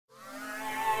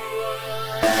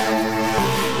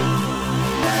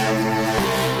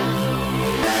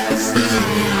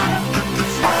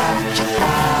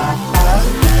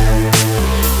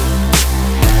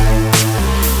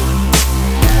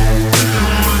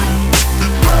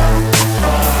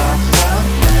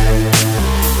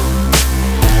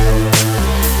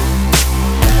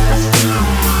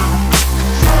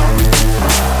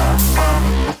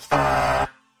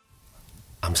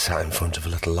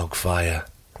little log fire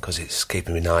because it's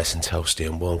keeping me nice and toasty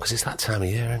and warm, because it's that time of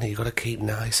year, isn't it? You've got to keep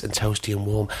nice and toasty and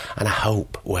warm, and I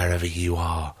hope wherever you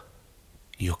are,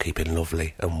 you're keeping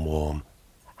lovely and warm.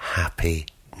 Happy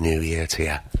New Year to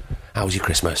you. How was your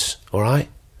Christmas? All right?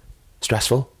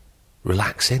 Stressful?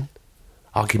 Relaxing?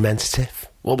 Argumentative?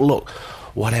 Well, look,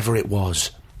 whatever it was,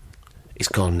 it's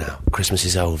gone now. Christmas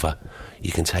is over.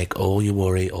 You can take all your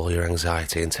worry, all your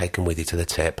anxiety, and take them with you to the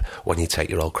tip when you take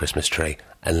your old Christmas tree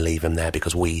and leave them there,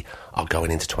 because we are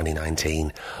going into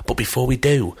 2019. But before we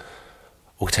do,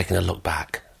 we're taking a look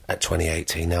back at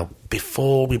 2018. Now,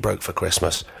 before we broke for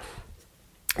Christmas,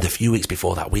 the few weeks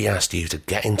before that, we asked you to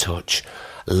get in touch,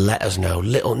 let us know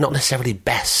little, not necessarily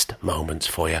best moments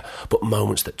for you, but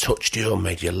moments that touched you,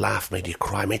 made you laugh, made you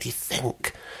cry, made you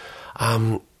think.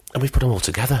 And we've put them all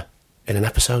together in an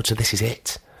episode, so this is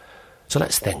it. So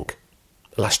let's think.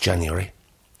 Last January,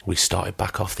 we started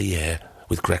back off the year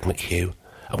with Greg McHugh,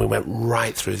 and we went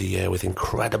right through the year with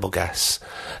incredible guests,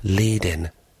 leading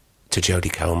to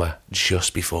Jodie Comer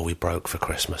just before we broke for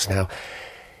Christmas. Now,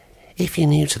 if you're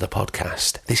new to the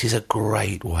podcast, this is a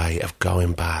great way of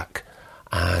going back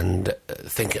and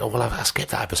thinking, oh, well, I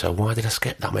skipped that episode. Why did I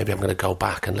skip that? Maybe I'm going to go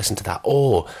back and listen to that.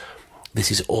 Or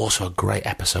this is also a great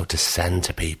episode to send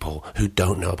to people who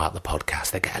don't know about the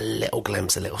podcast. They get a little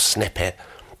glimpse, a little snippet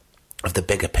of the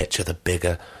bigger picture, the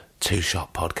bigger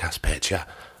two-shot podcast picture,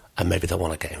 and maybe they'll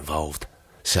want to get involved.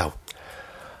 So,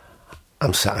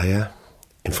 I'm sat here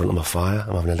in front of my fire.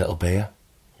 I'm having a little beer.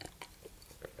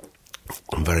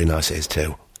 And very nice it is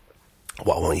too.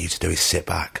 What I want you to do is sit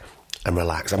back and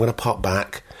relax. I'm going to pop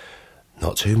back,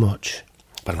 not too much,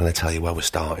 but I'm going to tell you where we're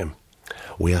starting.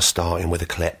 We are starting with a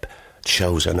clip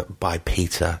chosen by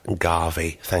Peter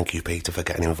Garvey. Thank you, Peter, for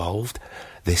getting involved.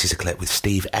 This is a clip with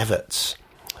Steve Everts.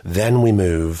 Then we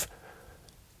move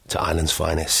to Ireland's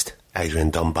finest, Adrian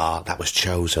Dunbar. That was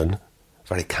chosen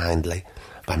very kindly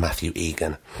by Matthew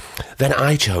Egan. Then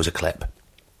I chose a clip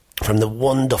from the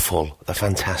wonderful, the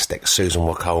fantastic Susan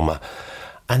Wokoma.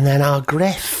 And then our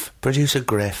Griff, producer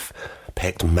Griff,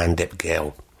 picked Mandip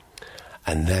Gill.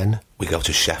 And then we go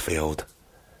to Sheffield,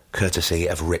 courtesy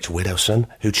of Rich Widowson,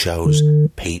 who chose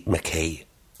Pete McKee.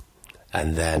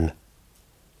 And then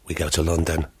we go to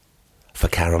London for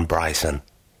Karen Bryson.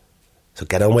 So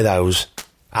get on with those.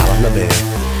 I'll have my beer,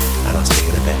 and I'll see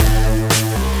you in a bit.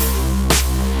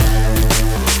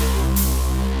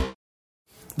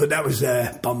 But that was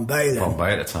Bombay then.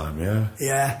 Bombay at the time, yeah.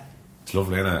 Yeah. It's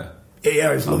lovely, isn't it?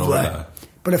 Yeah, it's lovely.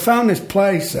 But I found this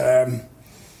place,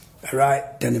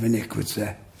 right, Denver Nick would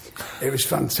say. It was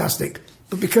fantastic.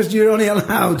 But because you're only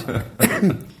allowed,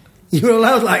 you were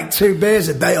allowed like 2 beers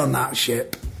a day on that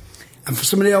ship. And for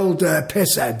some of the old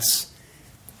piss heads,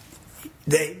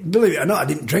 believe it or not, I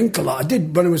didn't drink a lot. I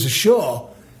did when I was ashore,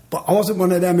 but I wasn't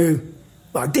one of them who,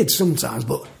 well, I did sometimes,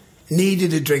 but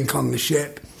needed a drink on the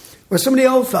ship. Well, some of the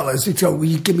old fellas, they told, will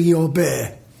you give me your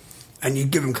beer? And you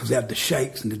give them, because they had the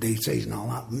shakes and the DTs and all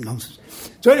that nonsense.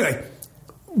 So anyway,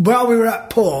 while we were at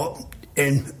port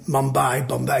in Bombay,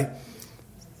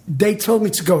 they told me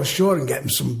to go ashore and get them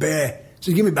some beer.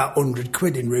 So they gave me about 100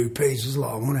 quid in rupees, as a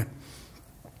lot of money.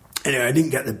 Anyway, I didn't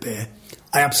get the beer.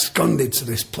 I absconded to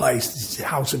this place, this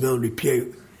house of ill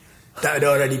repute, that I'd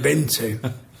already been to.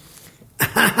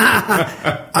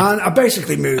 And I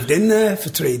basically moved in there for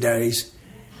 3 days.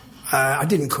 I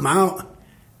didn't come out.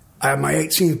 I had my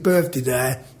 18th birthday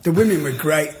there. The women were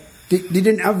great. They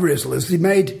didn't have Rizzlers.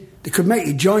 They could make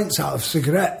you joints out of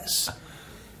cigarettes.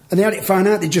 And they had it fine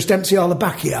out. They just empty all the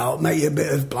backy out, make you a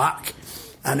bit of black,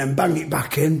 and then bang it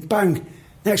back in. Bang.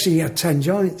 Next thing you had 10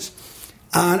 joints.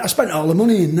 And I spent all the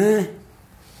money in there.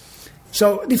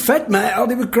 So they fed me. Oh,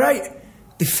 they were great.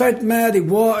 They fed me. They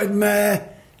watered me.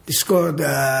 They scored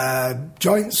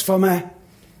joints for me.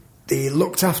 They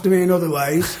looked after me in other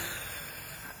ways.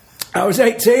 I was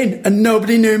 18 and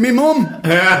nobody knew me mum.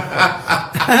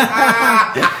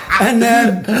 And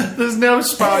there's no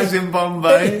spies in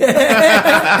Bombay.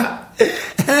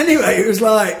 Anyway, it was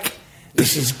like,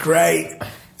 this is great.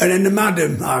 And then the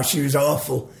madam, she was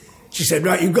awful. She said,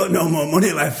 right, you've got no more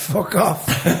money left, fuck off.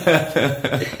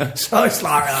 So it's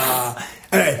like,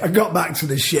 Anyway, I got back to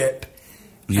the ship.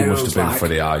 You must have been like, for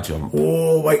the high jump.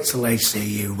 Oh, wait till they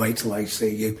see you.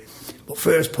 But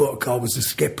first protocol was the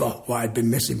skipper, who I'd been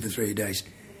missing for 3 days.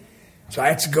 So I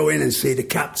had to go in and see the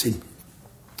captain.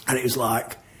 And it was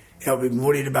like, we've been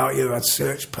worried about you, had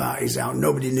search parties out,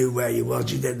 nobody knew where you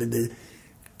was, you did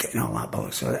getting all that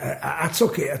bollocks. So I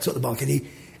took the bulk, and he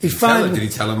did he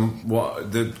tell him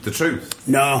what the truth?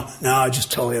 No, I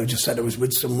just told him, I just said I was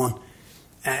with someone.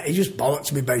 He just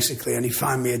bollocked me, basically, and he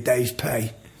fined me a day's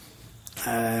pay,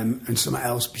 and something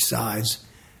else besides.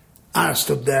 And I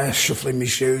stood there shuffling my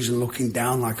shoes and looking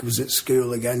down like I was at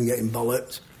school again, getting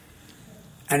bollocked.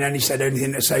 And then he said,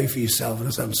 anything to say for yourself? And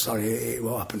I said, I'm sorry, it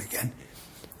won't happen again.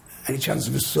 Any chance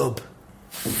of a sub?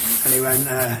 And he went,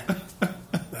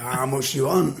 how much do you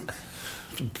want?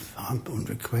 I'm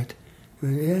 100 quid. I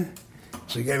went, yeah.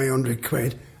 So he gave me 100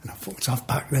 quid and I fucked off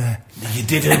back there. No, you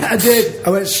didn't. I did. I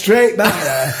went straight back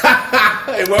there.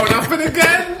 It won't happen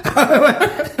again.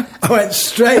 I went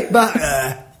straight back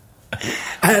there.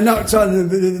 And I knocked on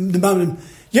the man and,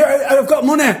 yeah, I've got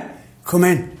money. Come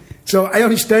in. So I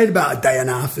only stayed about a day and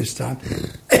a half this time.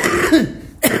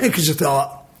 Because I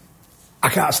thought, I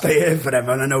can't stay here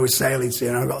forever, and I know we're sailing soon,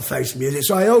 and I've got to face the music.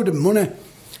 So I owed them money.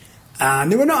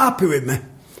 And they were not happy with me.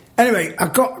 Anyway, I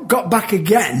got back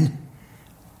again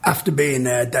after being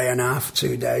there a day and a half,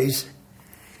 2 days.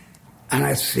 And I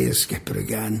had to see the skipper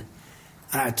again.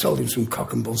 And I told him some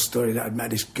cock and bull story that I'd met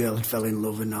this girl and fell in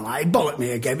love and all that. He bollocked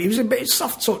me again. He was a bit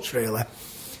soft touch, really.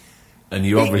 And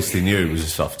you obviously knew it was a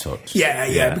soft touch.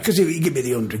 Yeah, because he gave me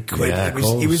the 100 quid. Yeah,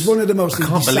 He was one of the most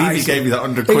indecisive. I can't believe he gave you that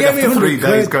 100 quid after 3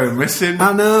 days going missing.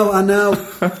 I know.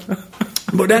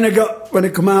 But then when I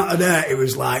come out of there, it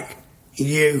was like,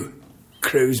 you,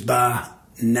 cruise bar,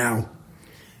 now.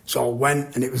 So I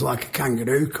went, and it was like a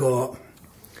kangaroo court.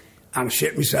 And I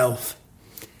shit myself.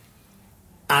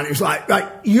 And it was like,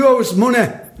 right, you owe us money.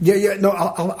 Yeah, no,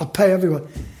 I'll pay everyone.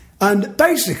 And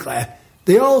basically,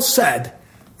 they all said,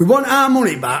 we want our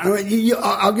money back. And I went,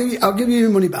 I'll give you your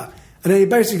money back. And then he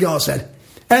basically all said,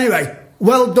 anyway,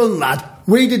 well done, lad.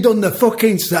 We'd have done the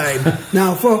fucking same.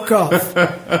 Now fuck off.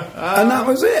 And that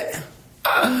was it.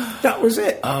 That was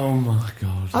it. Oh, my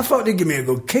God. I thought they'd give me a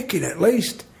good kicking at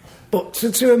least. But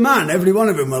to a man, every one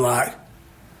of them were like,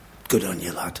 good on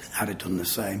you, lad. I'd have done the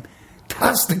same.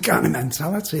 That's the kind of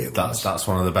mentality it was. That's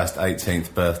one of the best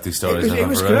 18th birthday stories I've ever heard. It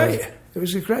was great. It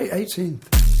was a great 18th.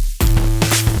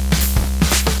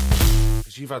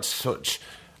 You've had such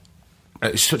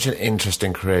an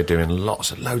interesting career doing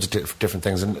loads of different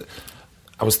things, and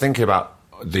I was thinking about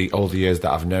all the years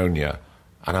that I've known you,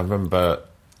 and I remember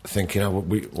thinking,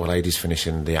 Aidy's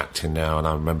finishing the acting now, and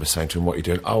I remember saying to him, what are you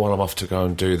doing? Oh, well, I'm off to go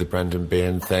and do the Brendan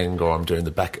Behan thing, or I'm doing the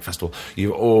Beckett Festival.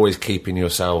 You're always keeping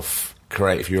yourself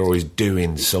creative, you're always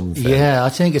doing something. Yeah, I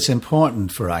think it's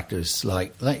important for actors,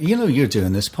 like you're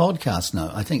doing this podcast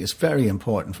now. I think it's very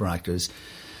important for actors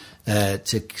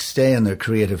to stay in their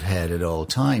creative head at all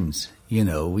times.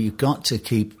 You've got to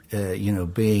keep,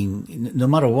 being, no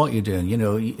matter what you're doing,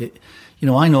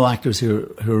 I know actors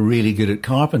who are really good at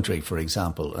carpentry, for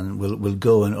example, and will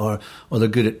go or they're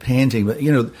good at painting, but,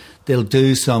 they'll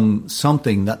do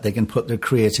something that they can put their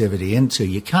creativity into.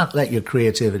 You can't let your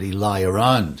creativity lie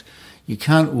around. You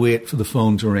can't wait for the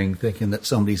phone to ring thinking that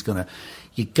somebody's going to...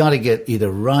 You've got to get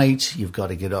either right, you've got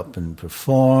to get up and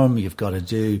perform, you've got to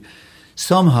do...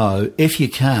 Somehow, if you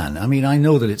can, I mean, I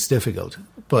know that it's difficult,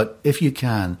 but if you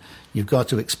can, you've got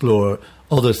to explore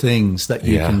other things that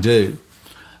you can do.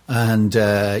 And,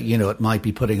 it might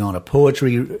be putting on a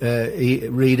poetry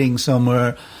reading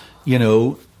somewhere,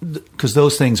 because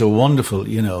those things are wonderful,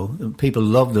 people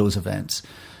love those events.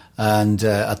 And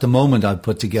at the moment, I've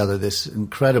put together this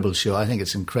incredible show. I think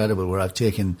it's incredible, where I've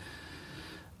taken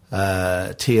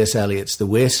T.S. Eliot's The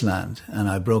Wasteland, and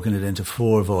I've broken it into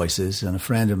 4 voices. And a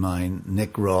friend of mine,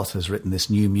 Nick Roth, has written this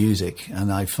new music.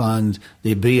 And I found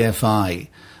the BFI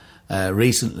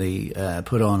recently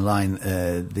put online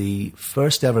the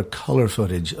first ever colour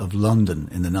footage of London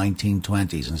in the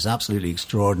 1920s. And it's absolutely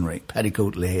extraordinary.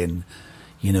 Petticoat Lane,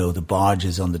 the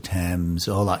barges on the Thames,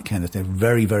 all that kind of thing.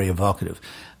 Very, very evocative.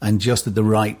 And just at the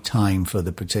right time for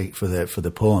the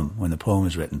poem, when the poem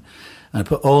was written. And I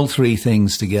put all 3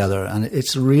 things together, and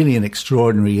it's really an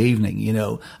extraordinary evening,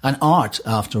 And art,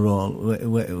 after all,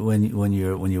 when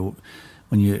you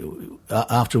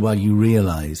after a while you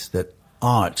realise that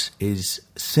art is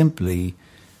simply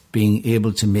being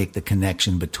able to make the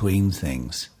connection between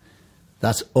things.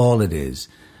 That's all it is.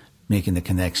 Making the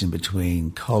connection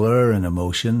between colour and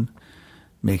emotion,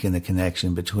 making the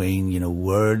connection between,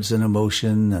 words and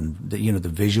emotion, and the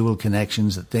visual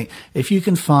connections. If you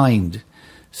can find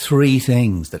 3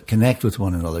 things that connect with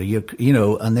one another,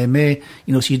 and they may,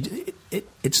 so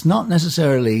it's not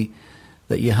necessarily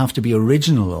that you have to be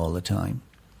original all the time.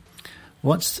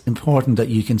 What's important that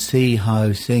you can see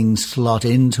how things slot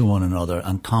into one another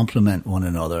and complement one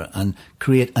another and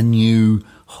create a new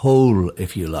whole,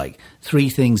 if you like. 3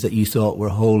 things that you thought were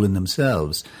whole in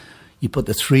themselves. You put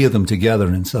the 3 of them together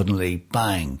and suddenly,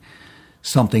 bang,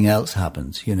 something else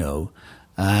happens,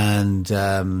 And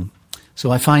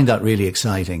so I find that really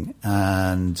exciting.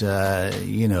 And,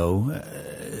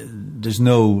 there's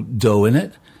no dough in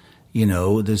it.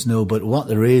 but what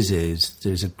there is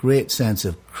there's a great sense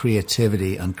of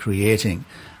creativity and creating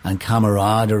and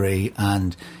camaraderie.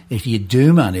 And if you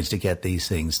do manage to get these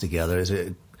things together,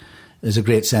 there's a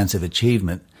great sense of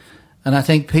achievement. And I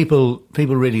think people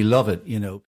really love it,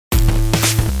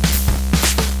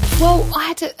 Well, I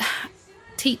had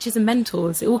teachers and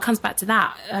mentors. It all comes back to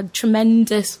that. A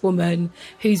tremendous woman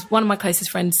who's one of my closest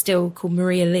friends still, called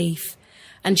Maria Leaf.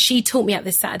 And she taught me at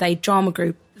this Saturday drama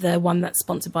group, the one that's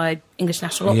sponsored by English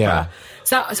National Opera. Yeah.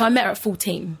 So I met her at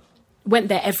 14, went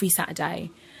there every Saturday.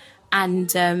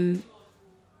 And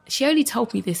she only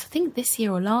told me this, I think this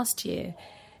year or last year,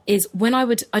 is when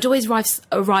I'd always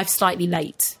arrive slightly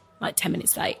late, like 10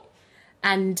 minutes late.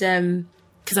 And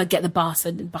because I'd get the bus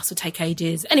and the bus would take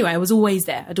ages. Anyway, I was always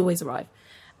there. I'd always arrive.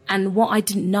 And what I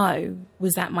didn't know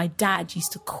was that my dad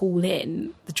used to call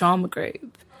in the drama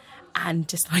group and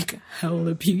just like hurl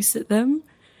abuse at them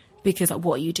because like,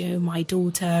 what are you doing, my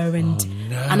daughter? And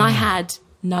and I had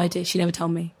no idea. She never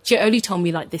told me. She only told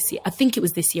me like this year. I think it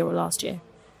was this year or last year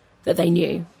that they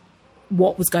knew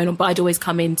what was going on. But I'd always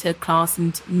come into class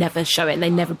and never show it. And they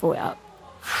never brought it up.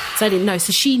 So I didn't know.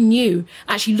 So she knew.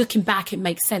 Actually, looking back, it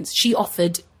makes sense. She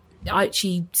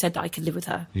she said that I could live with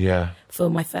her for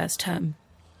my first term.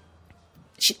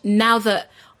 Now that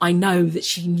I know that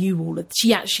she knew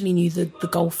she actually knew the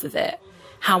gulf of it,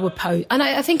 how opposed. And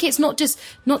I think it's not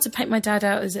to paint my dad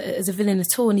out as a villain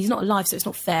at all, and he's not alive, so it's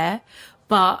not fair.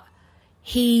 But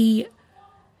he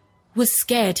was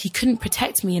scared. He couldn't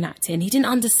protect me in acting. He didn't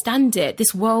understand it.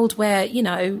 This world where,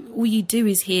 all you do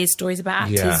is hear stories about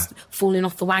actors falling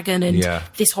off the wagon and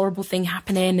this horrible thing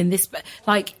happening and this,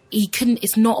 like, he couldn't,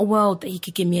 it's not a world that he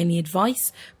could give me any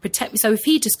advice, protect me. So if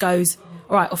he just goes,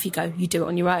 all right, off you go, you do it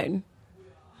on your own,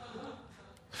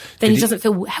 then he doesn't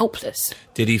feel helpless.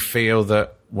 Did he feel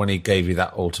that when he gave you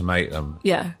that ultimatum,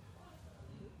 Yeah.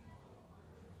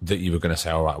 that you were going to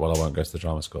say, all right, well, I won't go to the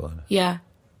drama school then? Yeah.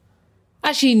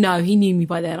 Actually, no, he knew me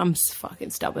by then. I'm fucking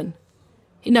stubborn.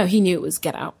 No, he knew it was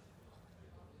get out.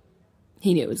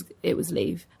 He knew it was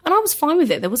leave. And I was fine with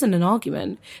it. There wasn't an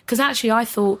argument. Because actually I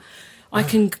thought I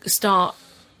can start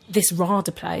this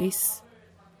RADA place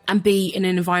and be in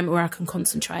an environment where I can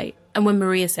concentrate. And when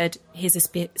Maria said, here's a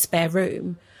spare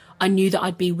room, I knew that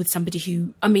I'd be with somebody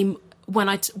who, when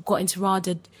I got into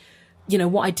RADA,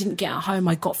 what I didn't get at home,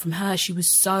 I got from her. She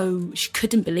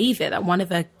couldn't believe it that one of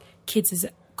her kids has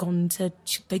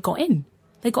they got in.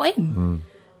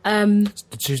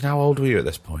 Susan, how old were you at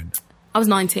this point? I was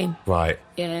 19. Right.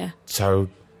 Yeah. So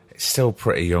it's still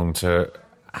pretty young to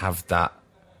have that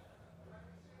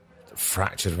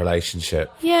fractured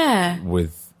relationship. Yeah.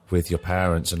 With your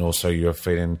parents, and also you're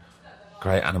feeling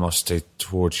great animosity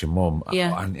towards your mum.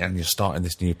 Yeah. And you're starting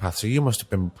this new path. So you must have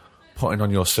been putting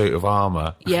on your suit of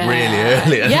armour really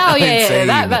early. Yeah.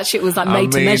 That shit was like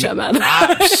made to measure, man.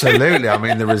 Absolutely.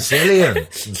 The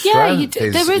resilience and strength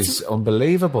is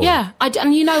unbelievable. Yeah.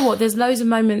 And you know what? There's loads of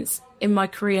moments in my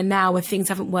career now where things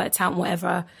haven't worked out and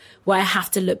whatever, where I have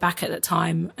to look back at that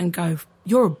time and go,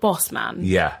 you're a boss, man.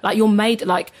 Yeah. Like you're made,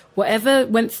 like whatever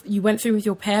you went through with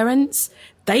your parents,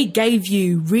 they gave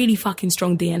you really fucking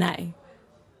strong DNA.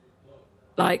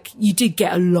 Like you did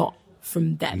get a lot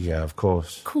from them. Yeah, of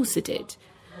course. Of course it did.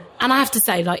 And I have to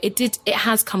say, like, it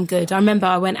has come good. I remember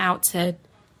I went out to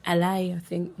LA, I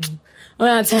think. I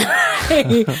went out to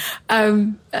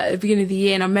LA at the beginning of the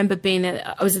year, and I remember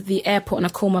I was at the airport and I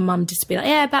called my mum just to be like,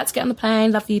 yeah, about to get on the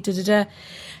plane, love you, da-da-da.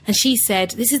 And she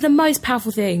said, this is the most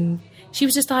powerful thing. She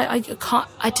was just like,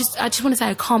 I just want to say,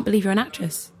 I can't believe you're an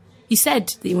actress. You said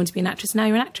that you want to be an actress, now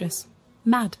you're an actress.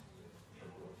 Mad.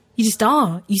 You just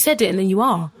are. You said it and then you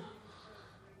are.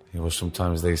 Yeah, well,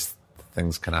 sometimes these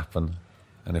things can happen,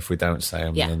 and if we don't say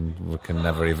them, then we can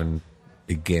never even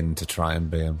begin to try and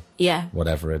be them. Yeah.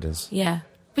 Whatever it is. Yeah.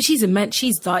 But she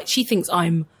thinks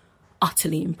I'm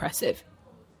utterly impressive.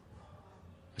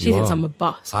 She thinks I'm a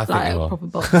boss. I think you are. A proper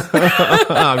boss.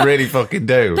 I really fucking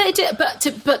do.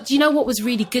 But you know what was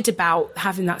really good about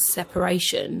having that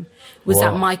separation was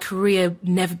that my career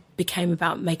never became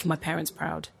about making my parents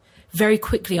proud. Very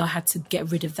quickly, I had to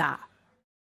get rid of that.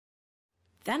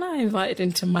 Then I invited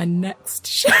into my next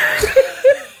show.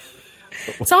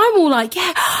 So I'm all like,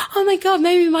 yeah, oh my God,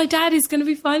 maybe my dad is going to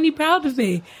be finally proud of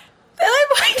me. Then I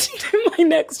invited into my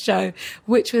next show,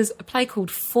 which was a play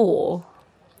called Four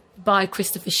by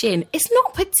Christopher Shin. It's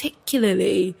not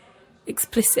particularly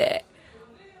explicit.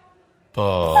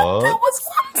 But there was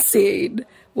one scene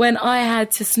when I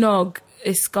had to snog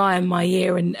this guy in my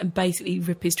ear and basically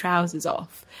rip his trousers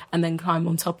off and then climb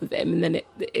on top of him, and then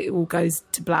it all goes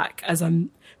to black as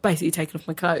I'm basically taking off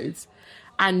my clothes.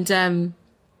 And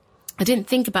I didn't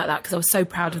think about that because I was so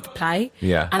proud of the play.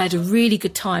 Yeah. And I had a really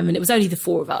good time, and it was only the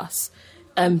 4 of us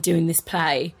doing this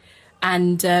play.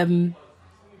 And, and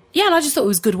I just thought it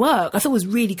was good work. I thought it was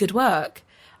really good work.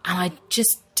 And I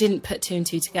just didn't put 2 and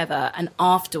 2 together. And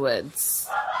afterwards,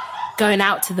 going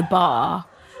out to the bar,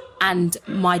 and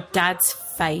my dad's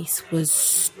face was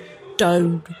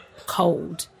stone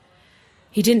cold.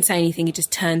 He didn't say anything. He just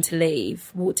turned to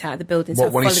leave, walked out of the building.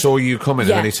 What, when he saw you coming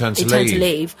and then he turned to leave? He turned to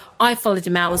leave. I followed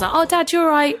him out. I was like, oh, Dad, you all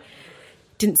right?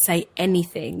 Didn't say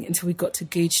anything until we got to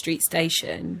Goodge Street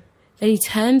Station. Then he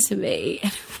turned to me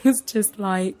and it was just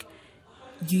like,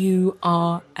 you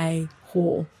are a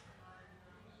whore.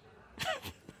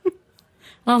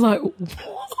 I was like,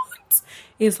 what?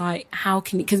 He was like, how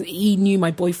can you... Because he knew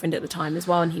my boyfriend at the time as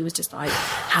well, and he was just like,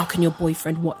 how can your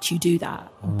boyfriend watch you do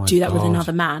that? Do that with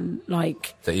another man?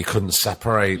 Like... That you couldn't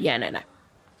separate? Yeah, no.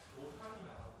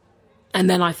 And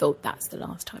then I thought, that's the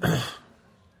last time.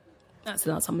 That's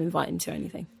the last time I'm inviting to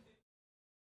anything.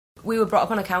 We were brought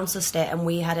up on a council estate and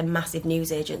we had a massive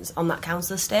newsagents on that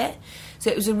council estate.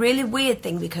 So it was a really weird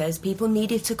thing because people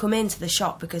needed to come into the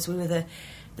shop because we were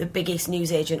the biggest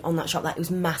newsagent on that shop. Like, it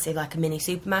was massive, like a mini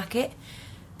supermarket.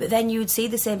 But then you would see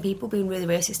the same people being really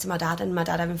racist to my dad and my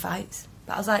dad having fights.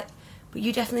 But I was like, but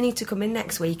you definitely need to come in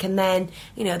next week. And then,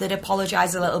 you know, they'd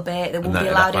apologise a little bit. They wouldn't be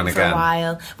allowed in for a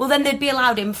while. Well, then they'd be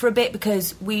allowed in for a bit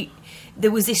because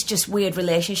there was this just weird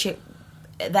relationship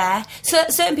there. So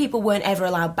certain people weren't ever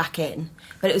allowed back in.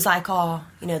 But it was like, oh,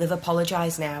 you know, they've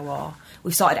apologised now, or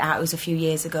we've sorted it out, it was a few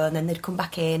years ago, and then they'd come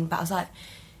back in. But I was like,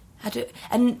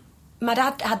 and my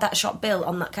dad had that shop built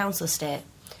on that council estate.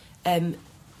 And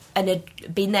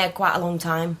had been there quite a long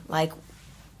time. Like,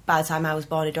 by the time I was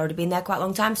born, he'd already been there quite a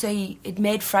long time. So he'd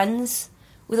made friends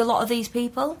with a lot of these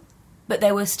people, but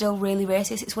they were still really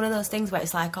racist. It's one of those things where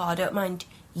it's like, oh, I don't mind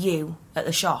you at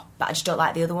the shop, but I just don't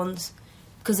like the other ones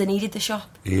because they needed the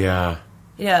shop. Yeah.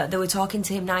 You know, they were talking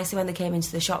to him nicely when they came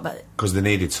into the shop, but because they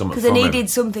needed something. Because they needed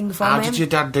something from him. How did your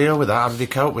dad deal with that? How did he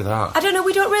cope with that? I don't know.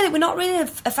 We're not really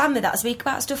a family that speak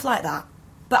about stuff like that.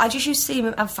 But I just used to see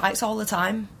him have fights all the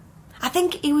time. I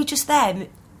think he was just there,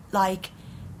 like,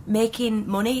 making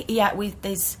money. Yeah,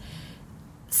 there's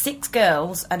 6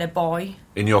 girls and a boy.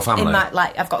 In your family?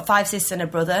 I've got 5 sisters and a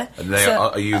brother. And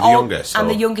are you the youngest? I'm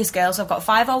the youngest girl, so I've got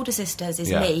 5 older sisters,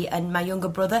 me and my younger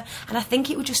brother. And I think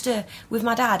it was just with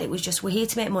my dad, it was just, we're here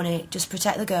to make money, just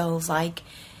protect the girls. Like,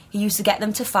 he used to get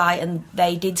them to fight, and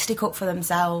they did stick up for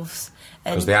themselves.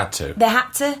 Because they had to? They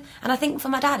had to. And I think for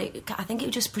my dad, I think it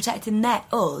was just protecting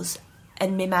us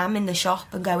and my mum in the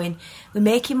shop and going, we're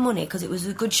making money because it was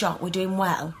a good shop, we're doing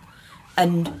well,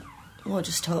 and we'll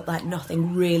just hope like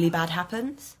nothing really bad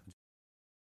happens.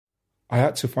 I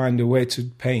had to find a way to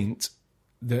paint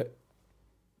that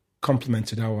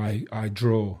complemented how I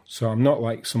draw. So I'm not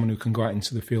like someone who can go out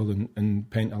into the field and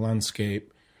paint a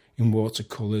landscape in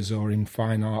watercolours or in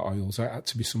fine art oils. I had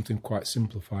to be something quite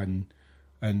simplified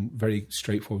and very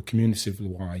straightforward,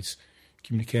 communicative-wise,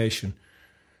 communication.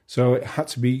 So it had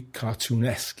to be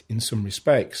cartoonesque in some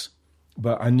respects.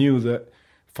 But I knew that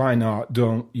fine art,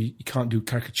 you can't do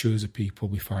caricatures of people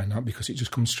with fine art because it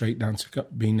just comes straight down to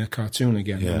being a cartoon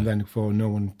again. Yeah. And then before no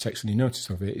one takes any notice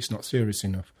of it, it's not serious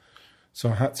enough.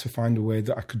 So I had to find a way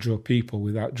that I could draw people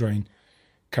without drawing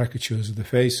caricatures of the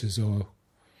faces.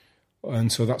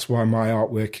 And so that's why my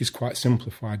artwork is quite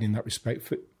simplified in that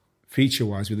respect,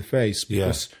 feature-wise with the face,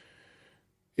 because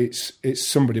it's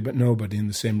somebody but nobody in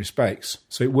the same respects.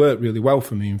 So it worked really well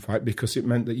for me, in fact, because it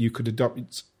meant that you could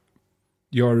adopt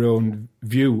your own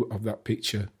view of that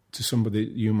picture to somebody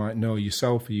that you might know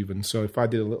yourself even. So if I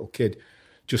did a little kid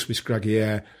just with scraggy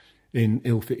hair in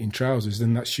ill-fitting trousers,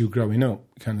 then that's you growing up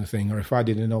kind of thing. Or if I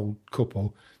did an old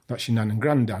couple, that's your nan and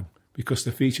granddad, because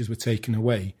the features were taken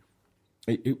away.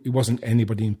 It wasn't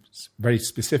anybody very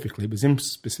specifically, it was him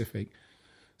specific.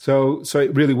 So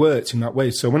it really worked in that way.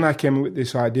 So when I came up with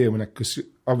this idea, because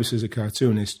obviously as a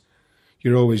cartoonist,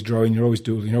 you're always drawing, you're always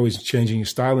doodling, you're always changing your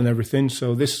style and everything.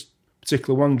 So this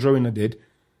particular one drawing I did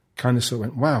kind of sort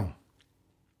of went, wow,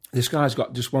 this guy's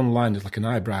got just one line, it's like an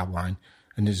eyebrow line,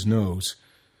 and his nose.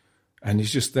 And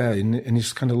he's just there, and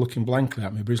he's kind of looking blankly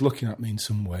at me, but he's looking at me in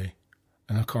some way.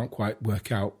 And I can't quite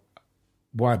work out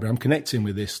why, but I'm connecting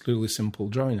with this really simple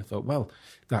drawing. I thought, well,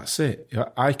 that's it.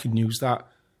 I can use that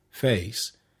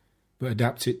face, but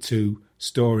adapt it to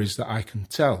stories that I can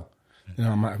tell. You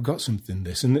know, I might have got something in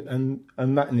this. And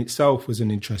that in itself was an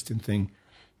interesting thing,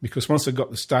 because once I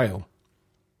got the style,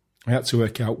 I had to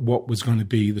work out what was going to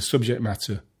be the subject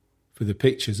matter for the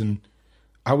pictures. And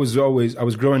I was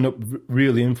growing up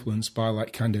really influenced by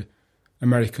like kind of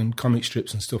American comic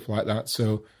strips and stuff like that.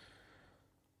 So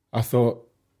I thought,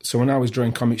 so when I was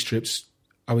drawing comic strips,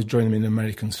 I was drawing them in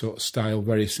American sort of style,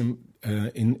 very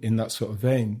in that sort of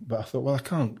vein. But I thought, well, I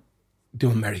can't do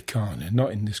Americana,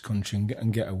 not in this country,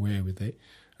 and get away with it.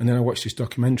 And then I watched this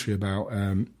documentary about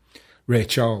Ray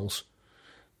Charles.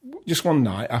 Just one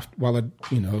night, while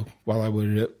I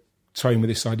were toying with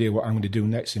this idea what I'm going to do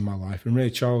next in my life, and Ray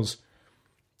Charles,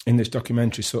 in this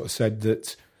documentary, sort of said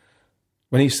that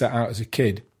when he set out as a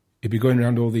kid, he'd be going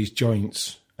around all these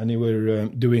joints, and they were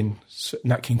doing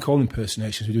Nat King Cole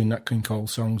impersonations, doing Nat King Cole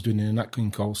songs, doing it in a Nat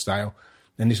King Cole style.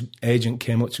 Then this agent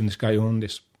came up to him, this guy who owned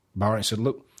this bar, and said,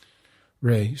 "Look,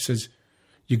 Ray," he says,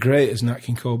 "you're great as Nat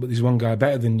King Cole, but there's one guy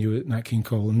better than you at Nat King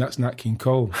Cole, and that's Nat King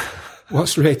Cole.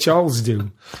 What's Ray Charles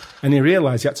do?" And he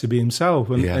realised he had to be himself.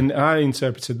 And I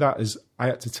interpreted that as I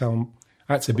had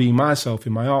to be myself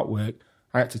in my artwork.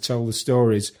 I had to tell the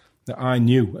stories that I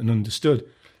knew and understood.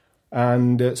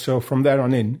 And so from there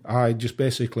on in, I just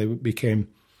basically became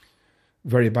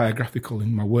very biographical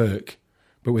in my work,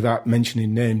 but without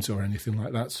mentioning names or anything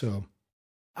like that. So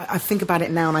I think about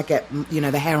it now and I get,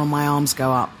 the hair on my arms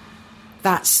go up.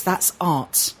 That's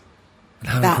art. And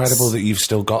how incredible that you've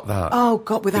still got that. Oh,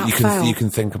 God, without fail. You can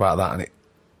think about that and it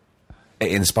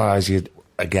inspires you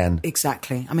again.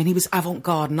 Exactly. I mean, he was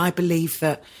avant-garde, and I believe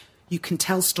that you can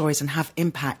tell stories and have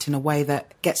impact in a way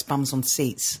that gets bums on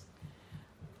seats.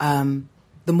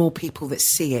 The more people that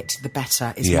see it, the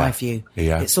better, is my view.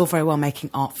 Yeah. It's all very well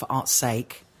making art for art's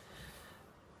sake.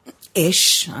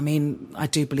 Ish. I mean, I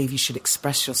do believe you should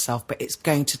express yourself, but it's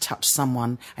going to touch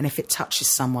someone. And if it touches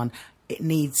someone, it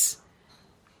needs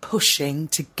pushing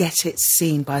to get it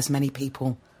seen by as many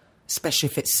people, especially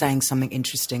if it's saying something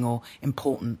interesting or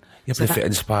important. Yeah, but if it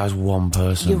inspires one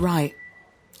person...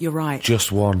 You're right.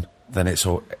 Just one, then it's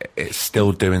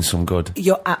still doing some good.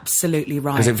 You're absolutely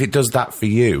right. Because if it does that for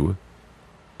you,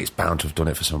 it's bound to have done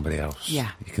it for somebody else.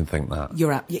 Yeah. You can think that.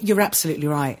 You're absolutely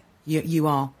right. You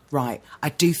are right. I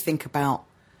do think about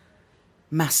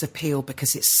mass appeal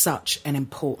because it's such an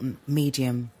important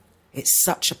medium. It's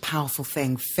such a powerful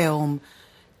thing. Film,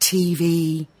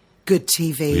 TV, good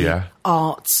TV,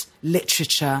 art,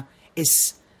 literature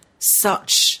is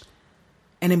such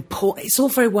an important... It's all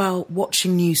very well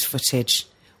watching news footage.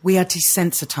 We are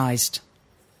desensitised.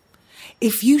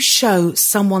 If you show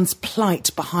someone's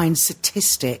plight behind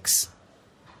statistics,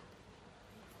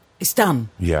 it's done.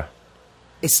 Yeah.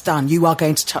 It's done. You are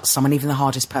going to touch someone, even the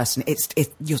hardest person.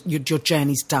 Your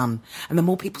journey's done. And the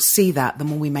more people see that, the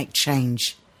more we make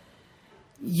change.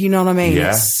 You know what I mean?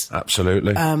 Yeah,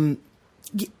 absolutely.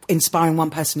 Inspiring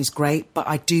one person is great, but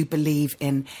I do believe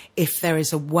in if there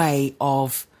is a way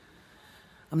of,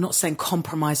 I'm not saying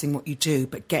compromising what you do,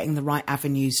 but getting the right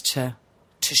avenues to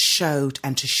show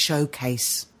and to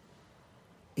showcase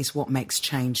is what makes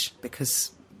change,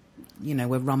 because,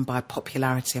 we're run by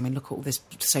popularity. I mean, look at all this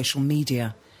social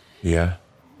media. Yeah.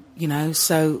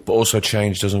 So... But also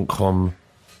change doesn't come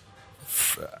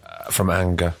from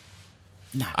anger.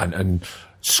 No. And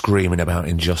screaming about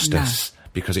injustice. No.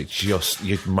 Because it's just,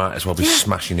 you might as well be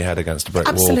smashing your head against a brick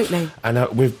wall. Absolutely.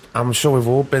 And I'm sure we've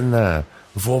all been there.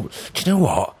 Do you know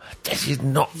what? This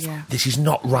is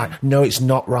not right. No, it's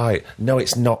not right. No,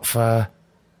 it's not fair.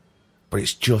 But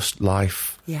it's just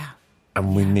life. Yeah.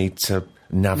 And we need to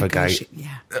navigate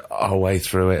our way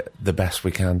through it the best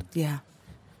we can. Yeah.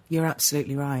 You're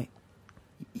absolutely right.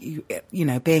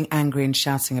 Being angry and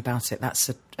shouting about it, that's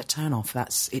a turn-off.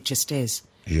 It just is.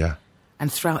 Yeah.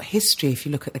 And throughout history, if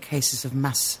you look at the cases of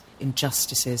mass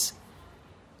injustices,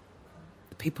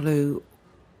 the people who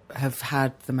have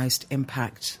had the most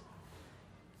impact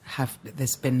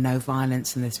there's been no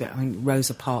violence, and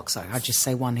Rosa Parks, I just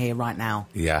say one here right now.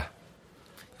 Yeah.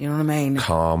 You know what I mean?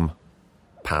 Calm,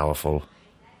 powerful.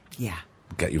 Yeah.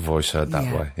 Get your voice heard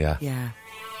that way. Yeah. Yeah.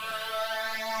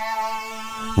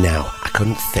 Now, I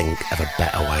couldn't think of a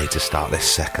better way to start this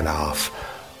second half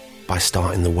by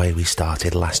starting the way we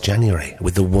started last January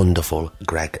with the wonderful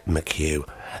Greg McHugh.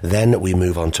 Then we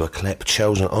move on to a clip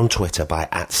chosen on Twitter by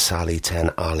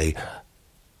 @Sally10Ali,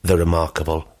 the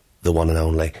remarkable, the one and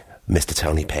only Mr.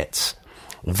 Tony Pitts.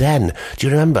 Then, do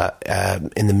you remember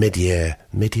in the mid-year,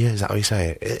 is that how you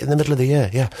say it? In the middle of the year,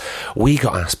 yeah. We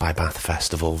got asked by Bath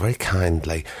Festival very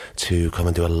kindly to come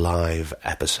and do a live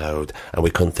episode, and we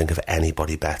couldn't think of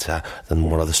anybody better than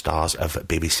one of the stars of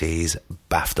BBC's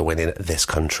BAFTA-winning This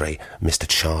Country, Mr.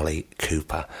 Charlie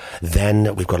Cooper.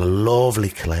 Then we've got a lovely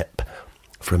clip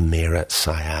from Meera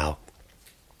Syal,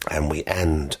 and we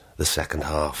end the second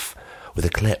half with a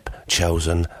clip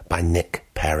chosen by Nick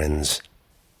Perrins.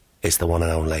 It's the one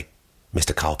and only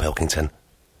Mr. Carl Pilkington.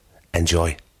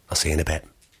 Enjoy. I'll see you in a bit.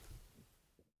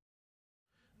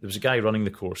 There was a guy running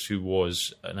the course who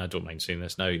was, and I don't mind saying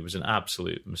this now, he was an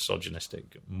absolute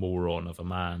misogynistic moron of a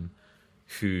man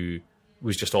who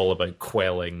was just all about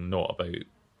quelling, not about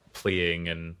playing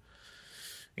and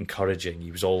encouraging.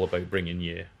 He was all about bringing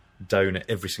you down at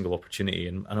every single opportunity.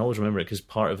 And I always remember it because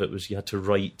part of it was you had to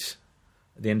write,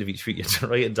 at the end of each week, you had to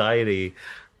write a diary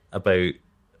about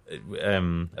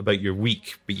your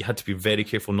week, but you had to be very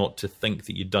careful not to think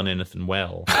that you'd done anything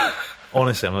well.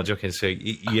 Honestly, I'm not joking. So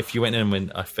if you went in and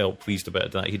went, I felt pleased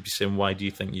about that, he'd be saying, why do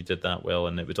you think you did that well?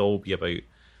 And it would all be about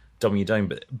dumbing you down.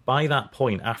 But by that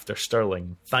point, after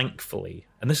Stirling, thankfully,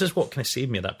 and this is what kind of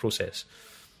saved me in that process,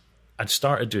 I'd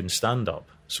started doing stand-up.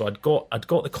 So I'd got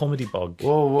the comedy bug.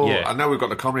 Whoa. Yeah. I know we've got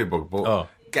the comedy bug, but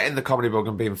getting the comedy bug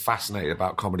and being fascinated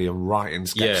about comedy and writing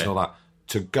sketches and all that,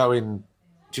 to go in,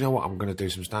 do you know what, I'm going to do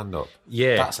some stand-up.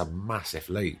 Yeah. That's a massive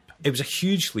leap. It was a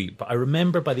huge leap, but I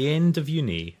remember by the end of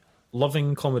uni,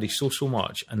 loving comedy so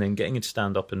much, and then getting into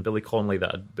stand-up, and Billy Connolly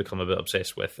that I'd become a bit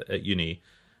obsessed with at uni,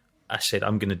 I said,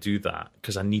 I'm going to do that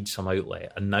because I need some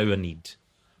outlet, and now I need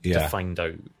to find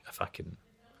out if I can.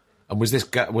 And was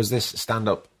this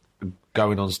stand-up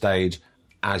going on stage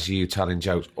as you telling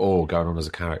jokes or going on as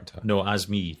a character? No, as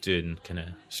me doing kind of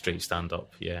straight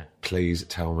stand-up, yeah. Please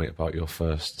tell me about your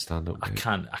first stand-up gig.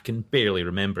 I can barely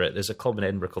remember it. There's a club in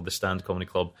Edinburgh called the Stand Comedy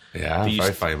Club. Yeah,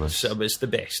 very famous. So it's the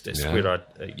best. It's where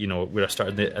I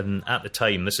started. And at the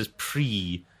time, this is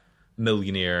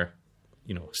pre-millionaire,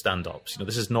 stand-ups.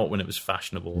 This is not when it was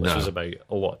fashionable. This was about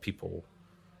a lot of people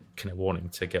kind of wanting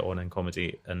to get on in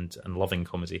comedy and loving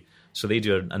comedy. So they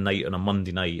do a night on a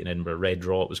Monday night in Edinburgh, Red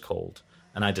Raw it was called,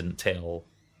 and I didn't tell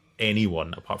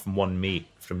anyone apart from one mate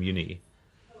from uni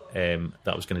that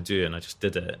I was going to do it, and I just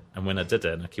did it. And when I did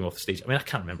it and I came off the stage, I mean, I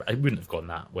can't remember, I wouldn't have gone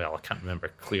that well, I can't remember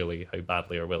clearly how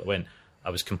badly or well it went. I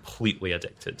was completely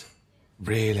addicted.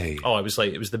 Really? Oh, it was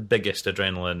the biggest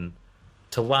adrenaline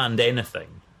to land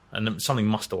anything. And something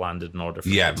must have landed in order for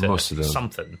must have done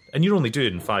something. And you're only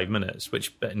doing 5 minutes,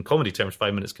 which in comedy terms,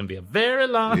 5 minutes can be a very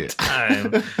long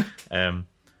time.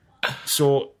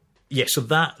 So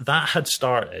that had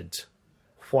started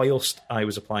whilst I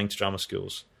was applying to drama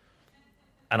schools,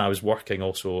 and I was working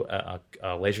also at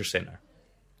a leisure centre,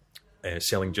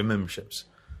 selling gym memberships.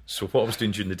 So what I was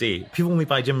doing during the day, people only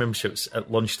buy gym memberships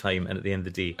at lunchtime and at the end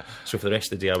of the day. So for the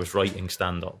rest of the day, I was writing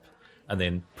stand-up and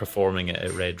then performing it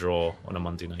at Red Raw on a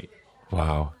Monday night.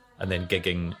 Wow. And then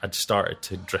gigging. I'd started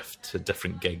to drift to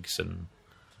different gigs, and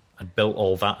I'd built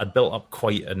all that. I'd built up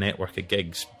quite a network of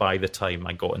gigs by the time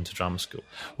I got into drama school.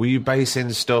 Were you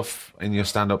basing stuff in your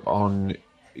stand-up on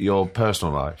your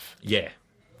personal life? Yeah.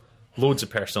 Loads of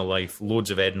personal life,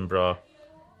 loads of Edinburgh,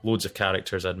 loads of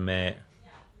characters I'd met,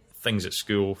 things at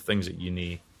school, things at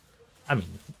uni. I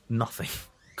mean, nothing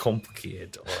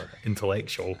complicated or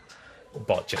intellectual,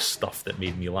 but just stuff that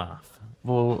made me laugh.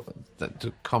 Well,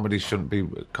 comedy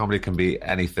can be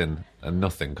anything and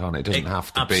nothing, can't it? It doesn't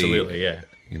have to absolutely, be...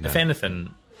 Absolutely, yeah. If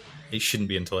anything, it shouldn't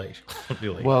be intellectual,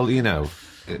 really. Well,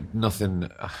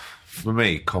 nothing... For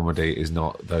me, comedy is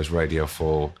not those Radio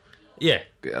 4... Yeah.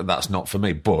 That's not for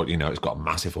me, but, it's got a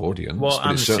massive audience, but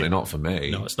it's certainly not for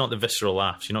me. No, it's not the visceral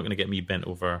laughs. You're not going to get me bent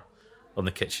over on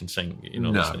the kitchen sink,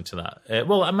 listening to that.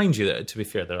 Well, mind you, that to be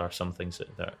fair, there are some things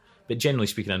that... But generally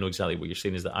speaking, I know exactly what you're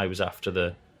saying, is that I was after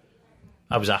the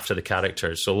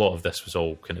characters, so a lot of this was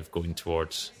all kind of going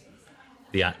towards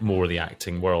the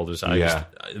acting world.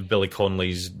 Billy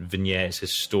Connolly's vignettes,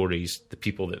 his stories, the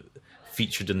people that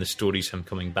featured in the stories, him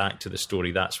coming back to the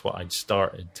story, that's what I'd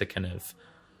started to kind of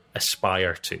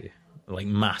aspire to, like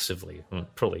massively,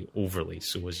 probably overly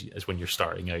so as when you're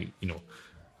starting out,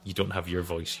 you don't have your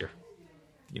voice, you're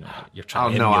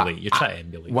trying to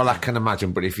emulate. Well, I can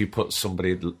imagine, but if you put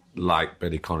somebody like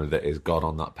Billy Connolly that is God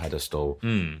on that pedestal,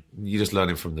 you're just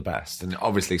learning from the best. And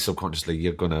obviously, subconsciously,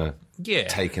 you're going to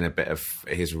take in a bit of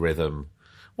his rhythm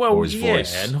or his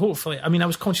voice. And hopefully, I mean, I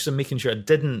was conscious of making sure I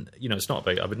didn't, it's not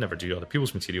about, I would never do other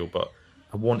people's material, but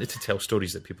I wanted to tell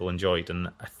stories that people enjoyed. And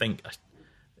I think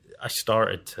I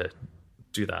started to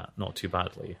do that not too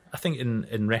badly. I think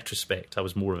in retrospect, I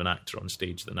was more of an actor on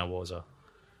stage than I was a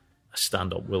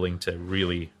stand-up willing to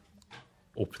really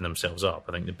open themselves up.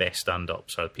 I think the best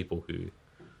stand-ups are the people who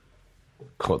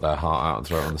cut their heart out and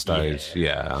throw it on the stage.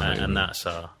 And that's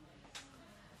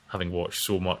having watched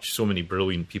so many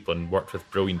brilliant people and worked with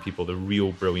brilliant people, the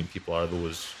real brilliant people are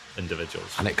those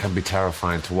individuals. And it can be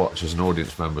terrifying to watch as an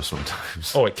audience member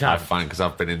sometimes. Oh, it can. I find, because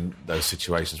I've been in those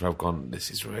situations where I've gone,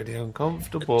 this is really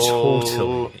uncomfortable.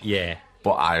 Totally, yeah.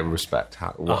 But I respect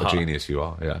what a genius you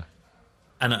are, yeah.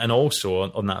 And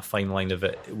also on that fine line of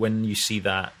it, when you see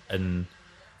that and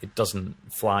it doesn't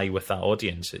fly with that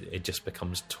audience, it just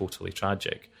becomes totally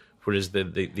tragic. Whereas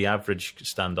the average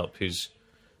stand-up who's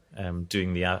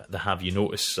doing the have you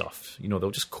noticed stuff,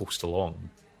 they'll just coast along,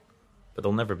 but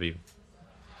they'll never be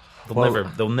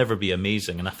they'll never be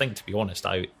amazing. And I think, to be honest,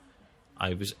 I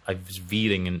was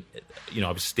veering, and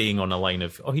I was staying on a line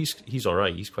of, oh, he's all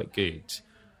right, he's quite good.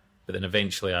 But then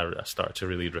eventually I started to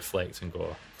really reflect and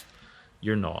go,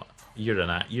 you're not.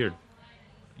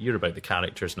 You're about the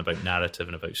characters and about narrative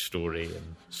and about story.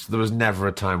 And so there was never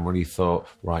a time when you thought,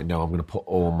 right, no, I'm going to put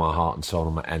all my heart and soul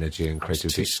and my energy and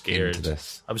creativity into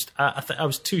this. I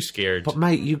was too scared. But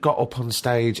mate, you got up on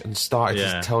stage and started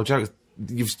to tell jokes.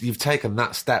 You've taken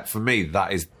that step. For me,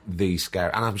 that is the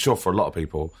scary, and I'm sure for a lot of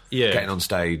people, getting on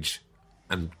stage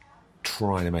and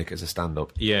trying to make it as a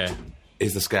stand-up,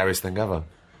 is the scariest thing ever.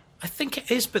 I think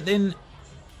it is, but then,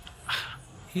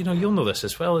 you'll know this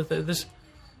as well.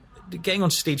 Getting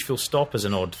on stage full stop is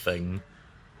an odd thing.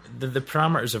 The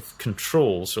parameters of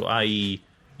control, so i.e.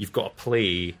 you've got a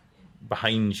play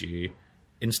behind you.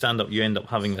 In stand-up, you end up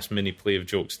having this mini play of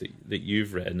jokes that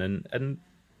you've written, and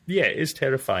yeah, it is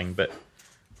terrifying, but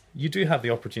you do have the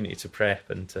opportunity to prep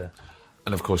and to...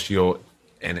 And of course,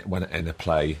 when in a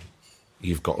play,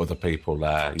 you've got other people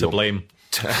there. To blame.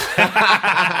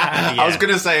 I was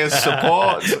going to say as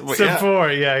support.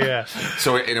 Support, yeah.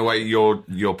 So in a way,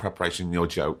 your preparation, your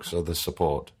jokes are the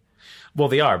support. Well,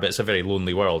 they are, but it's a very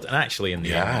lonely world. And actually, in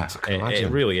the end,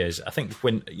 it really is. I think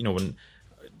when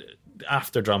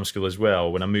after drama school as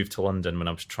well, when I moved to London, when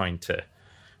I was trying to,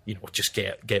 just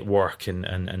get work,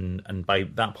 and by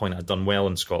that point I'd done well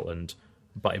in Scotland,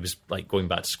 but it was like going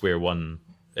back to square one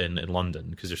in London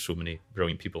because there's so many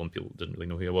brilliant people and people didn't really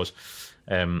know who I was.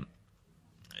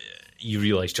 You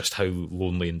realise just how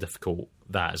lonely and difficult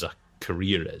that as a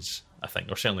career is, I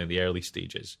think, or certainly in the early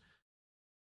stages.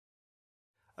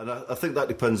 And I think that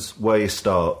depends where you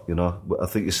start, I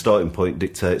think your starting point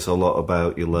dictates a lot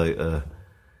about your later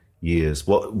years.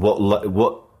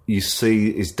 What you see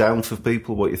is down for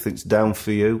people, what you think's down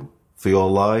for you, for your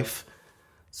life.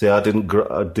 See, I didn't grow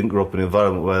up in an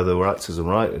environment where there were actors and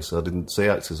writers. I didn't see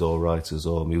actors or writers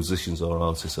or musicians or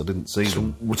artists. I didn't see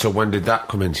them. So when did that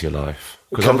come into your life?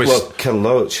 Ken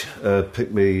Loach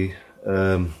picked me.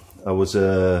 I was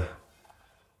I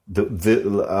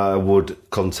would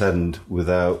contend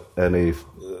without any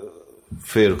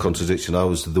fear of contradiction, I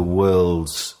was the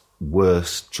world's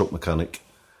worst truck mechanic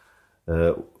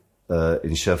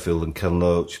in Sheffield, and Ken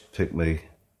Loach picked me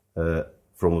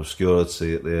from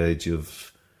obscurity at the age of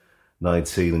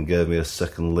 19 and gave me a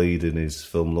second lead in his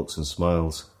film Looks and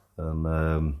Smiles,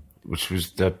 and which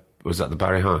was that the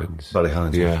Barry Hines? Barry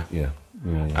Hines, yeah.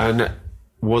 And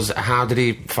how did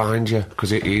he find you?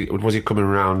 Because was he coming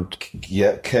around?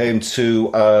 Yeah, came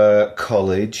to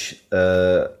college.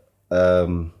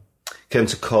 Came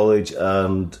to college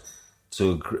and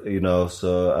so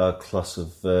our class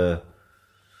of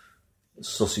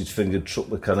sausage-fingered truck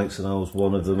mechanics, and I was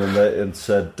one of them, and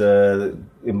said,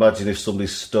 imagine if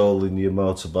somebody's stolen your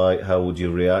motorbike, how would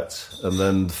you react? And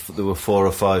then there were 4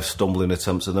 or 5 stumbling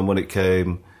attempts, and then when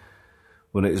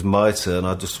it was my turn,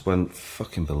 I just went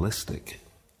fucking ballistic.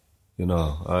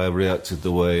 I reacted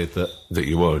the way that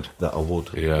you would. That I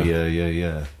would.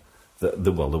 Yeah.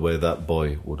 The way that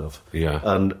boy would have. Yeah.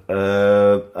 And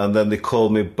then they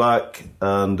called me back,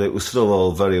 and it was still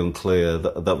all very unclear.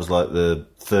 That was like the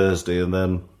Thursday, and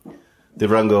then they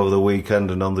rang over the weekend,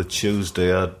 and on the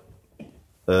Tuesday I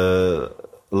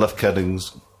left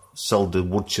Kennings, sold the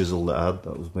wood chisel that I had.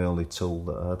 That was my only tool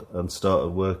that I had, and started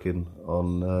working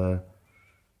on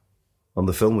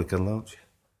the film with Ken Loach.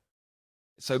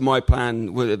 So my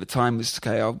plan at the time was,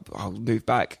 okay, I'll move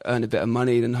back, earn a bit of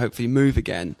money, then hopefully move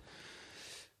again.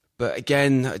 But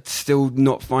again, still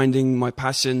not finding my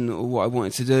passion or what I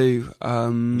wanted to do.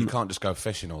 You can't just go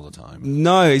fishing all the time.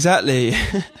 No, exactly.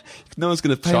 No one's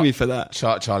going to pay me for that.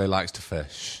 Charlie likes to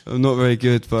fish. I'm not very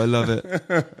good, but I love it.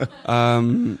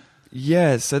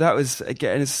 So that was,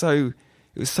 again, it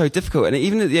was so difficult. And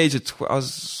even at the age of, I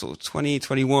was sort of 20,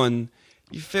 21,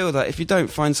 you feel that if you don't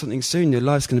find something soon, your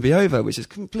life's going to be over, which is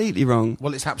completely wrong.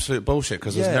 Well, it's absolute bullshit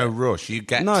because there's no rush. You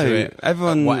get to it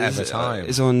everyone at whatever time.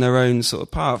 Is on their own sort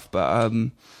of path, but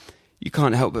you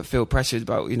can't help but feel pressured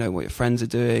about what your friends are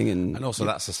doing, and also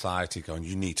that society going,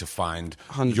 you need to find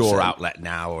 100%. Your outlet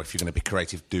now, or if you're going to be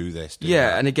creative, do this. Do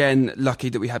that. And again, lucky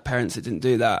that we had parents that didn't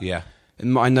do that. Yeah,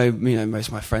 and I know most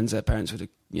of my friends, their parents would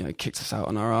have kicked us out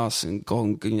on our ass and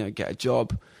gone get a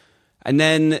job, and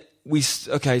then.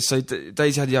 So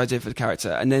Daisy had the idea for the character,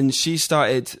 and then she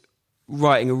started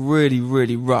writing a really,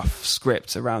 really rough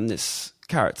script around this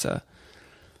character.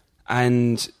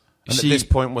 And at this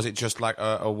point, was it just like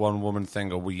a one-woman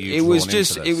thing, or were you? It was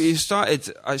just. It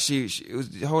started. Actually,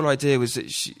 the whole idea was that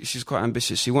she was quite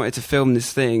ambitious. She wanted to film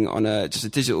this thing on just a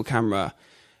digital camera,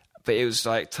 but it was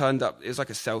like turned up. It was like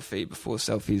a selfie before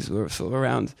selfies were sort of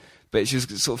around. but she was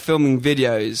sort of filming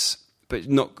videos, but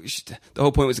not. The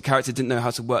whole point was the character didn't know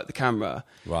how to work the camera.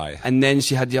 Right. And then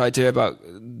she had the idea about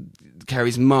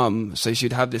Kerry's mum, so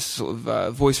she'd have this sort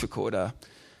of voice recorder,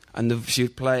 and she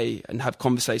would play and have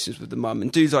conversations with the mum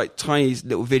and do like tiny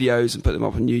little videos and put them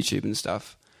up on YouTube and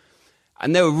stuff.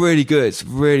 And they were really good,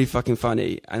 really fucking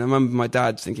funny. And I remember my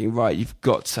dad thinking, right, you've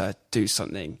got to do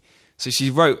something. So she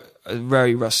wrote a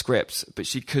very rough script, but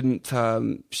she couldn't,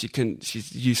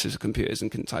 she's useless at computers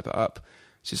and couldn't type it up.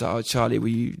 She's like, oh, Charlie, will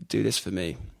you do this for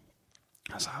me?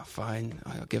 I was like, oh, fine,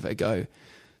 I'll give it a go.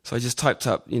 So I just typed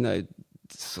up,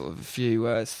 sort of a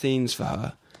few scenes for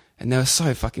her, and they were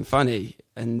so fucking funny.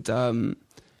 And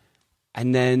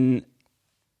then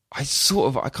I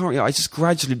just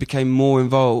gradually became more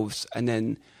involved. And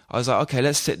then I was like, okay,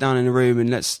 let's sit down in a room and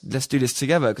let's do this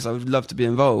together, because I would love to be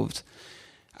involved.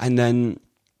 And then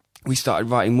we started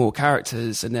writing more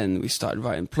characters, and then we started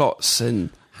writing plots.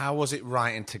 And how was it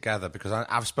writing together? Because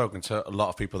I've spoken to a lot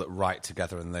of people that write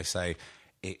together, and they say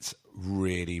it's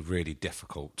really, really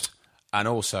difficult. And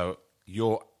also,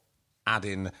 you're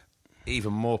adding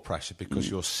even more pressure because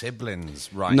your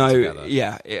siblings write together.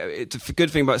 Yeah. The good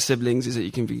thing about siblings is that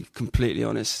you can be completely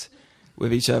honest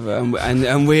with each other,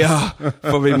 and we are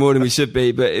probably more than we should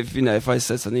be. But if I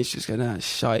said something, she's going, "Ah,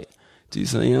 shite, do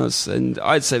something else," and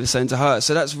I'd say the same to her.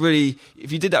 So that's really,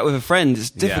 if you did that with a friend, it's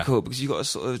difficult because you've got to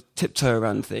sort of tiptoe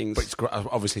around things. But it's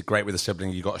obviously great with a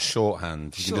sibling. You've got a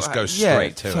shorthand. You can just go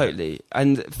straight to it. Totally.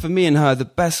 And for me and her, the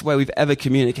best way we've ever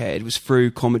communicated was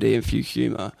through comedy and through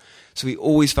humour. So we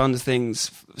always found the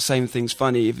same things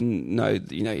funny, even though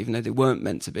they weren't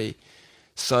meant to be.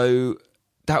 So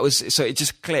it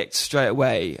just clicked straight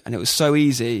away, and it was so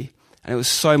easy. And it was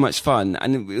so much fun.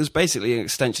 And it was basically an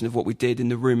extension of what we did in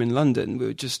the room in London. We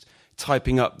were just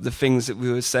typing up the things that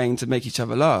we were saying to make each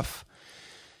other laugh.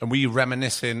 And were you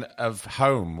reminiscing of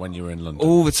home when you were in London?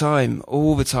 All the time.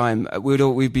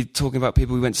 We'd be talking about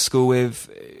people we went to school with.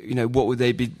 What would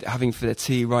they be having for their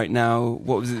tea right now?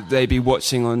 What would they be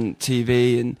watching on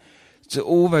TV? And so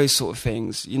all those sort of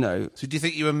things, So do you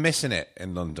think you were missing it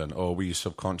in London, or were you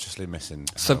subconsciously missing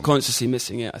home? Subconsciously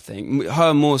missing it, I think.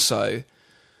 Her more so.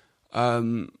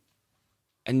 And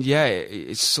yeah,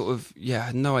 it's sort of, I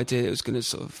had no idea it was going to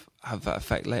sort of have that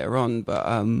effect later on. But,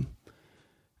 and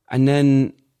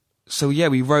then,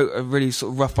 we wrote a really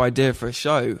sort of rough idea for a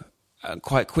show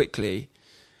quite quickly,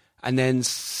 and then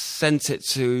sent it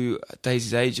to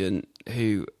Daisy's agent,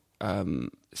 who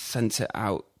sent it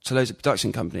out to loads of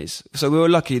production companies. So we were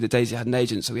lucky that Daisy had an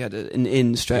agent, so we had an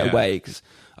in straight away, because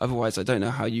otherwise I don't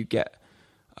know how you get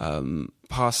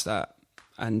past that.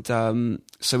 And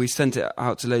so we sent it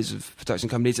out to loads of production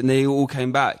companies, and they all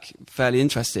came back fairly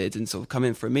interested and sort of come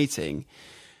in for a meeting.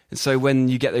 And so when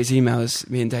you get those emails,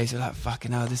 me and Daisy are like,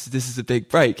 fucking hell, this is a big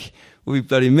break. We'll be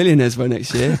bloody millionaires by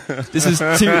next year. This was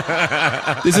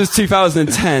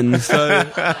 2010, so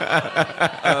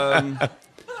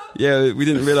we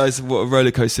didn't realise what a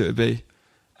roller coaster it would be.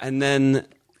 And then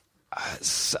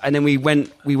we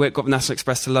got the National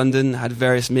Express to London, had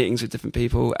various meetings with different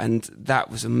people, and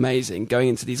that was amazing. Going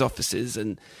into these offices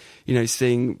and,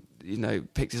 seeing,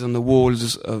 pictures on the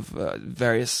walls of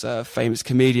various famous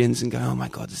comedians, and going, oh my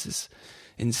God, this is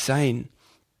insane.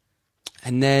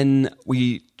 And then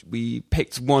we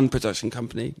picked one production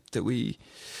company that we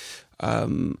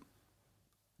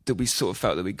sort of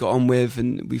felt that we got on with,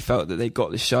 and we felt that they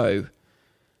got the show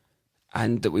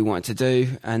and that we wanted to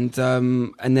do. And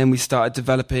then we started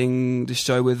developing the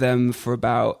show with them for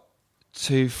about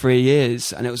 2-3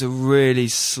 years, and it was a really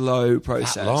slow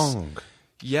process. That long?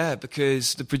 Yeah,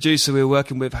 because the producer we were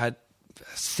working with had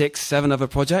 6-7 other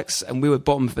projects, and we were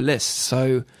bottom of the list,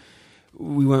 so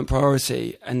we weren't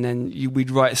priority. And then we'd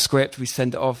write a script, we'd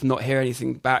send it off, not hear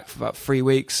anything back for about 3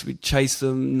 weeks. We'd chase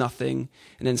them, nothing.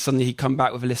 And then suddenly he'd come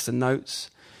back with a list of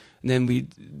notes. And then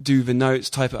we'd do the notes,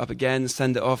 type it up again,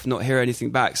 send it off, not hear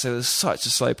anything back. So it was such a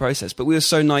slow process. But we were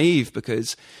so naive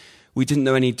because we didn't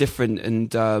know any different.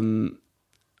 And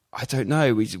I don't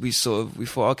know. We thought,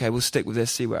 okay, we'll stick with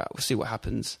this, we'll see what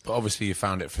happens. But obviously you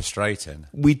found it frustrating.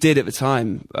 We did at the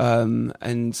time,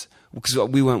 and because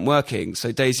we weren't working,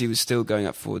 so Daisy was still going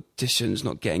up for auditions,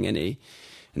 not getting any.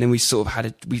 And then we sort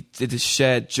of we did a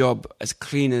shared job as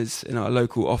cleaners in our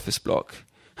local office block,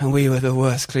 and we were the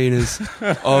worst cleaners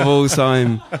of all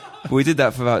time. We did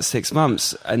that for about 6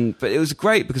 months, but it was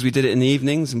great because we did it in the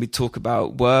evenings, and we'd talk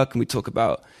about work, and we'd talk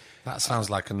about. That sounds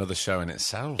like another show in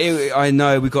itself. I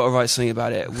know, we got to write something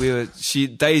about it.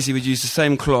 Daisy would use the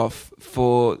same cloth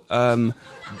for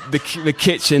the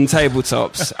kitchen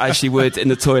tabletops as she would in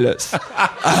the toilets.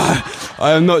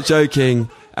 I am not joking.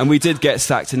 And we did get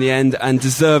sacked in the end, and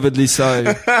deservedly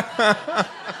so.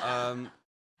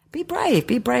 Be brave.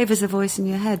 Be brave as a voice in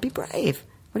your head. Be brave.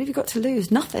 What have you got to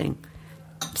lose? Nothing.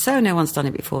 So no one's done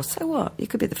it before. So what? You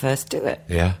could be the first to do it.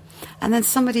 Yeah. And then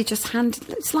somebody just handed...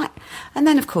 It's like... And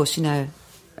then, of course, you know,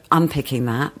 unpicking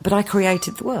that, but I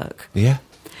created the work. Yeah.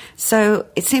 So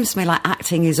it seems to me like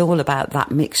acting is all about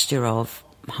that mixture of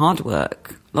hard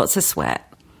work, lots of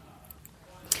sweat,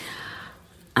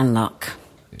 and luck.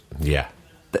 Yeah.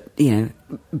 But, you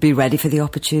know, be ready for the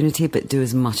opportunity, but do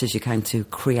as much as you can to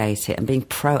create it and being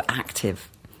proactive.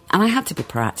 And I had to be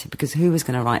proactive because who was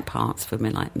going to write parts for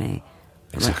women like me?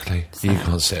 Exactly. So, you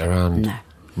can't sit around. No.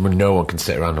 Well, no one can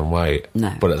sit around and wait.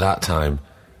 No. But at that time,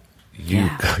 you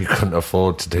couldn't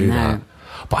afford to do that.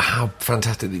 But how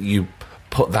fantastic that you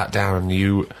put that down and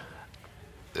you...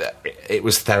 It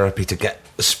was therapy to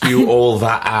spew all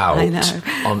that out. I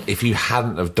know. If you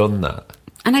hadn't have done that.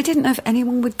 And I didn't know if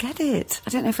anyone would get it.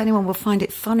 I don't know if anyone will find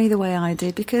it funny the way I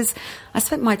did, because I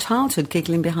spent my childhood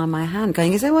giggling behind my hand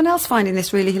going, is anyone else finding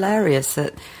this really hilarious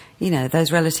that, you know,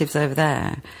 those relatives over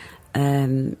there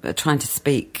are trying to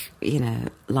speak, you know,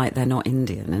 like they're not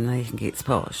Indian and they think it's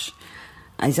posh?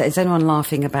 Is anyone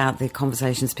laughing about the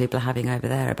conversations people are having over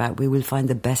there about, we will find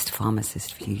the best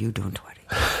pharmacist for you, you don't worry?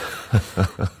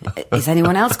 Has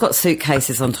anyone else got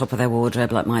suitcases on top of their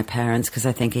wardrobe like my parents because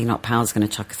they're thinking not Pal's going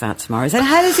to chuck us out tomorrow? Is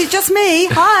it just me?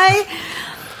 Hi!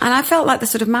 And I felt like the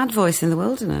sort of mad voice in the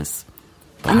wilderness.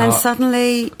 And then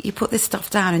suddenly you put this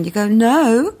stuff down and you go,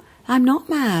 no, I'm not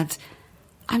mad.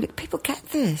 And people get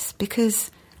this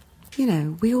because, you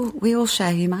know, we all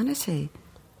share humanity.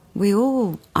 We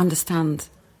all understand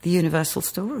the universal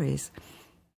stories.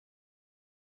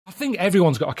 I think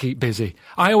everyone's got to keep busy.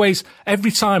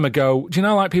 Every time I go, do you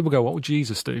know, like people go, what would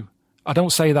Jesus do? I don't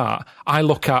say that. I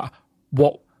look at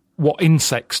what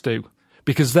insects do,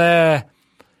 because they're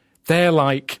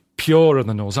like purer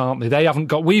than us, aren't they?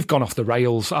 We've gone off the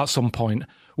rails at some point.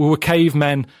 We were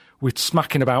cavemen. We're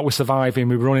smacking about, we're surviving,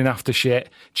 we're running after shit,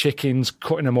 chickens,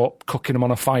 cutting them up, cooking them on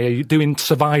a fire, doing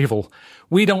survival.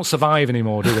 We don't survive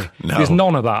anymore, do we? No. There's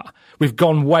none of that. We've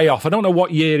gone way off. I don't know what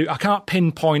year, I can't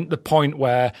pinpoint the point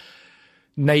where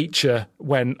nature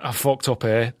went, I fucked up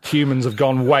here, humans have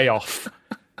gone way off.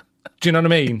 Do you know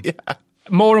what I mean? Yeah.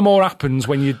 More and more happens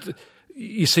when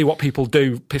you see what people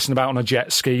do, pissing about on a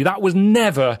jet ski.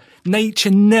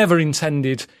 Nature never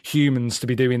intended humans to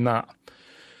be doing that.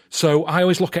 So I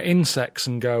always look at insects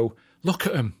and go, look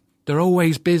at them. They're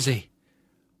always busy.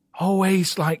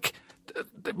 Always, like,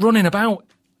 running about.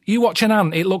 You watch an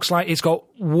ant, it looks like it's got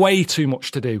way too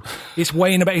much to do. It's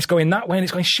weighing about, it's going that way, and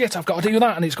it's going, shit, I've got to do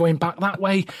that, and it's going back that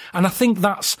way. And I think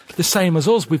that's the same as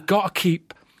us. We've got to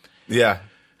keep... Yeah.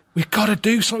 We've got to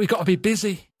do something. We've got to be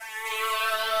busy.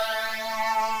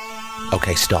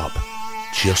 OK, stop.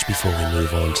 Just before we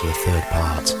move on to the third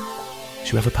part,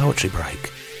 should we have a poetry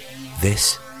break?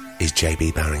 This is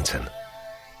JB Barrington.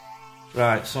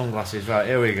 Right, sunglasses. Right,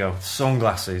 here we go.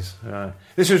 Sunglasses. Right.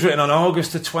 This was written on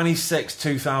August the 26th,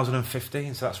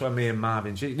 2015. So that's when me and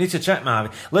Marvin... You need to check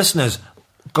Marvin. Listeners,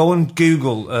 go and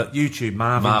Google YouTube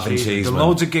Marvin Cheeseman. Done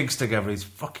loads of gigs together. He's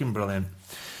fucking brilliant.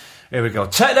 Here we go.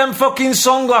 Take them fucking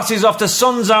sunglasses off, the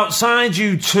sun's outside,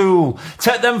 you tool.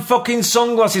 Take them fucking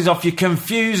sunglasses off, you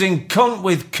confusing cunt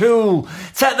with cool.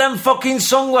 Take them fucking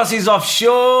sunglasses off,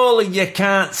 surely you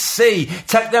can't see.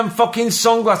 Take them fucking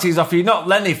sunglasses off, you're not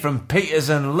Lenny from Peters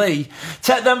and Lee.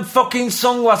 Take them fucking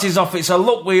sunglasses off, it's a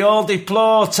look we all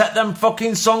deplore. Take them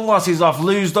fucking sunglasses off,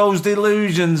 lose those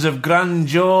delusions of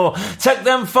grandeur. Take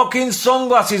them fucking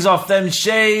sunglasses off, them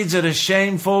shades are a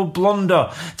shameful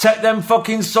blunder. Take them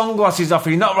fucking sunglasses off,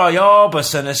 you're not Roy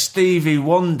Orbison or Stevie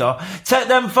Wonder. Take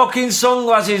them fucking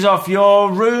sunglasses off,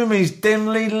 your room is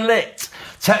dimly lit.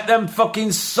 Take them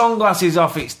fucking sunglasses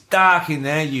off, it's dark in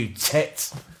there, you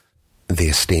tit. The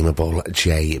estimable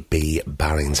JB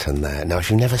Barrington there. Now,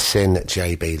 if you've never seen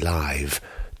JB live,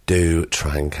 do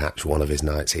try and catch one of his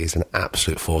nights. He's an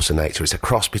absolute force of nature. It's a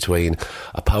cross between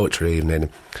a poetry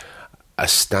evening, a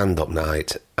stand-up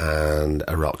night, and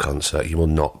a rock concert. You will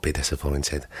not be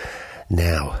disappointed.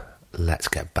 Now, let's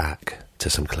get back to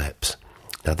some clips.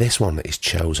 Now, this one is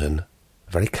chosen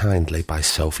very kindly by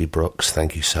Sophie Brooks.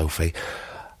 Thank you, Sophie.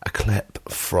 A clip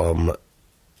from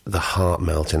the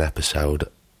heart-melting episode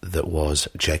that was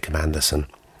Jacob Anderson.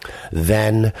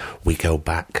 Then we go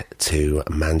back to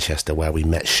Manchester, where we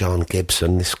met Sean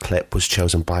Gibson. This clip was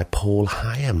chosen by Paul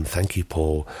Hyam. Thank you,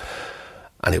 Paul.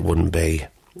 And it wouldn't be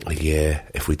a year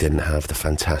if we didn't have the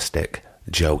fantastic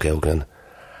Joe Gilgun.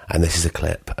 And this is a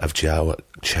clip of Joe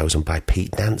chosen by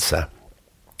Pete Dancer.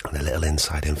 And a little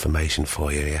inside information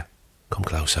for you here. Come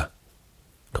closer.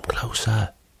 Come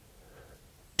closer.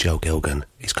 Joe Gilgun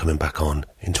is coming back on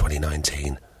in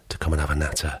 2019 to come and have a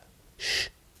natter. Shh.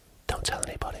 Don't don't tell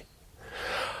anybody.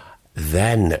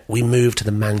 Then we moved to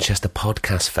the Manchester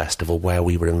Podcast Festival, where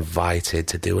we were invited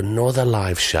to do another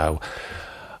live show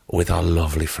with our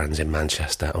lovely friends in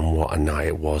Manchester, and what a night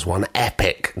it was. What an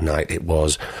epic night it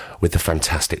was, with the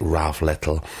fantastic Ralph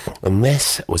Little. And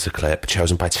this was a clip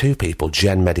chosen by two people,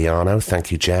 Jen Mediano, thank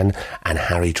you Jen, and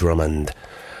Harry Drummond.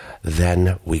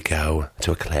 Then we go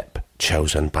to a clip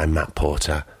chosen by Matt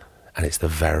Porter, and it's the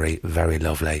very, very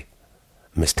lovely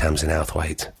Miss Tamsin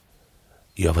Outhwaite.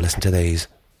 You have a listen to these,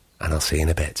 and I'll see you in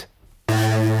a bit.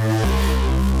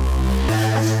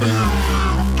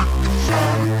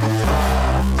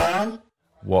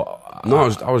 What? No,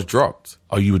 I was dropped.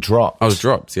 Oh, you were dropped? I was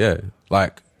dropped, yeah.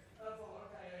 Like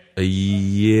a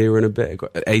year and a bit ago,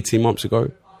 18 months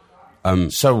ago.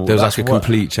 So there was like a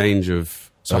complete change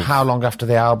of... So how long after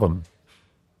the album?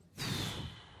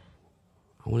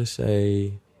 I want to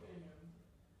say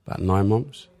about 9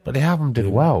 months. But the album did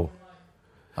well.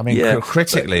 I mean, yeah,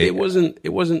 critically... It wasn't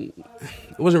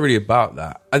really about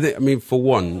that. I mean, for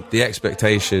one, the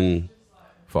expectation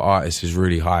for artists is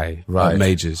really high. Right. At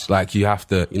majors. Like, you have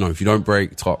to, if you don't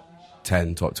break top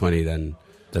 10, top 20, then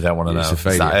they don't want to know. It's a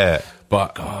failure. Is that it?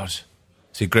 But God,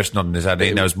 see, Griff's nodding his head.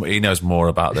 He knows more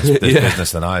about this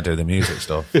business than I do, the music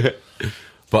stuff.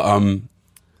 But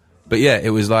yeah,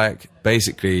 it was like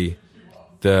basically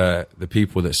the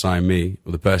people that signed me,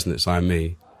 or the person that signed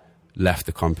me, left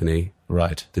the company.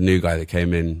 Right. The new guy that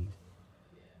came in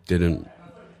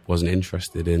wasn't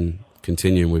interested in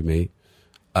continuing with me.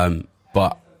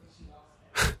 But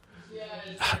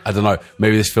I don't know.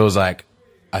 Maybe this feels like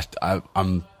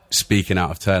I'm speaking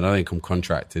out of turn. I think I'm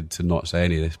contracted to not say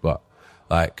any of this, but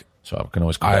like, so I can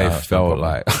always. I felt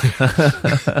like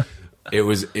it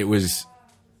was.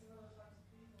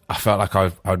 I felt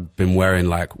like I'd been wearing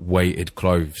like weighted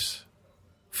clothes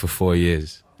for 4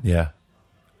 years. Yeah,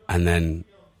 and then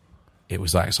it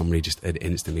was like somebody just had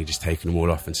instantly just taken them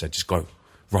all off and said, "Just go,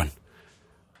 run."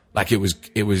 Like it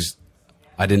was.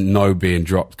 I didn't know being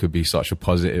dropped could be such a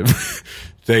positive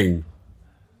thing.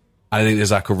 I think there's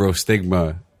like a real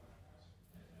stigma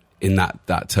in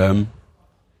that term.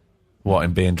 What,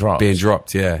 in being dropped? Being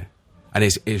dropped, yeah. And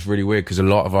it's really weird because a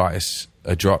lot of artists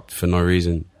are dropped for no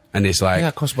reason. And it's like... Yeah,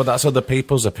 of course, but that's other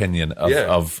people's opinion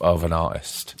of an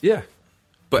artist. Yeah.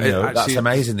 But that's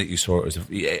amazing that you saw it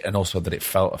and also that it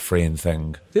felt a freeing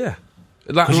thing. Yeah.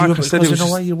 Because in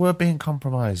a way you were being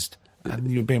compromised and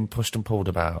you were being pushed and pulled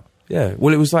about. Yeah,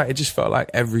 well, it just felt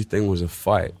like everything was a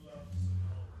fight.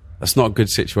 That's not a good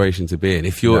situation to be in.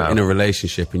 If you're in a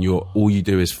relationship and all you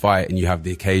do is fight and you have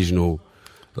the occasional,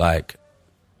 like,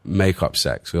 make-up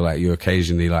sex, or like you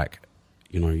occasionally, like,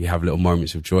 you have little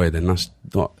moments of joy, then that's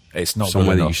not. It's not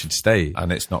somewhere that you should stay, and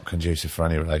it's not conducive for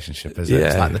any relationship, is it? Yeah.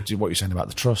 It's like what you're saying about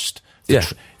the trust.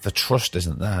 The trust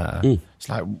isn't there. It's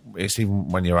like it's even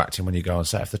when you're acting, when you go on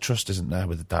set. If the trust isn't there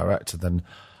with the director, then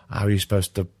how are you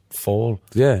supposed to fall?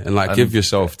 Yeah, and give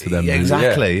yourself to them.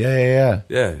 Exactly.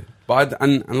 Yeah. But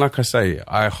and like I say,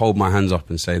 I hold my hands up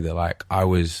and say that like I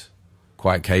was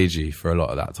quite cagey for a lot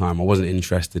of that time. I wasn't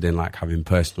interested in like having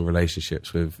personal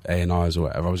relationships with A&Rs or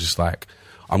whatever. I was just like,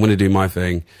 I'm going to do my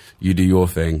thing, you do your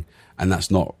thing, and that's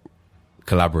not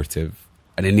collaborative.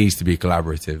 And it needs to be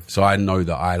collaborative. So I know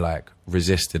that I like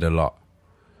resisted a lot,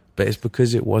 but it's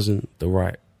because it wasn't the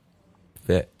right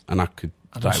fit, and I could.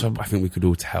 I think we could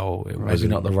all tell it maybe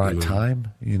not the right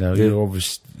time. You're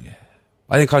obviously. Yeah.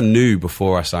 I think I knew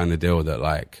before I signed the deal that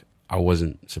like I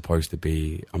wasn't supposed to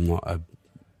be.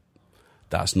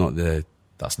 That's not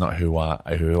who I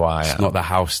am. It's not the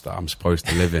house that I'm supposed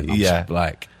to live in.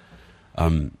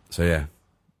 So yeah.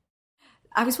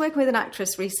 I was working with an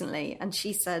actress recently, and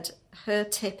she said her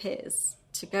tip is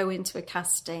to go into a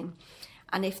casting,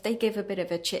 and if they give a bit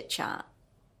of a chit chat,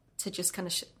 to just kind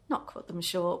of not cut them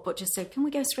short, but just say, "Can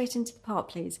we go straight into the part,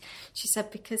 please?" She said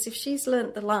because if she's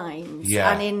learnt the lines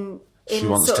and she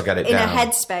wants to get it in down. a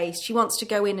headspace, she wants to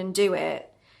go in and do it,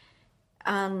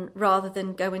 and rather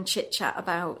than go and chit chat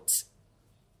about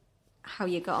how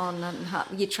you got on and how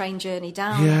your train journey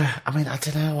down. Yeah, I mean, I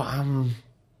don't know.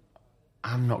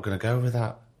 I'm not going to go with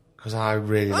that because I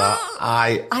really like.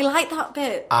 I like that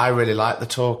bit. I really like the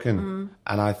talking,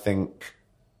 and I think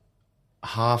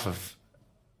half of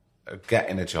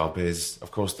getting a job is,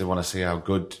 of course, they want to see how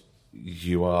good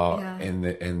you are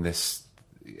in this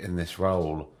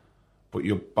role. But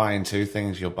you're buying two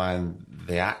things: you're buying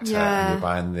the actor, and you're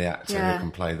buying the actor who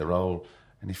can play the role.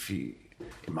 And if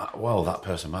that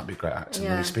person might be a great actor.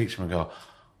 And then you speak to him and go,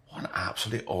 "What an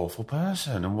absolutely awful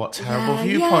person, and what terrible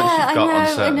viewpoints you've got on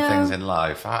certain things in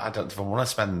life. I don't want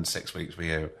to spend 6 weeks with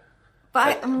you."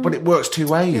 But it works two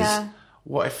ways. Yeah.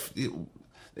 What if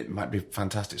it might be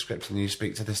fantastic script, and you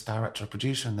speak to this director or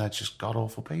producer, and they're just god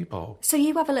awful people. So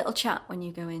you have a little chat when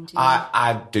you go in, do you?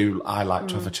 I do. I like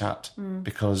to have a chat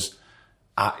because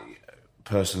I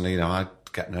personally, I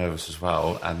get nervous as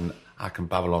well, and I can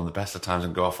babble on the best of times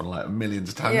and go off on like millions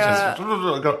of tangents. Yeah.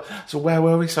 So where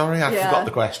were we? Sorry, I forgot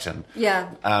the question. Yeah.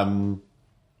 I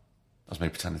was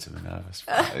maybe pretending to be nervous.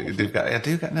 I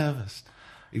do get nervous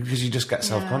because you just get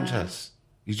self-conscious.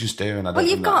 You just do, and I don't. Well,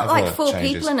 you've got like 4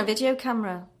 changes. people in a video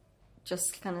camera,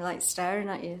 just kind of like staring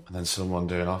at you. And then someone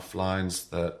doing offlines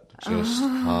that just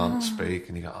can't speak,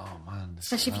 and you go, "Oh man!"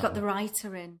 Especially if you've got the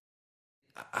writer in.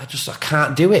 I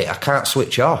can't do it. I can't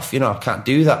switch off. I can't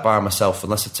do that by myself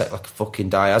unless I take like a fucking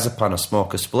diazepam or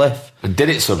smoke a spliff. And did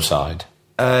it subside?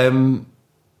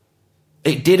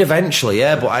 It did eventually,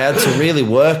 yeah, but I had to really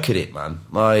work at it, man.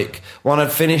 Like, when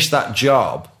I'd finished that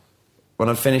job, I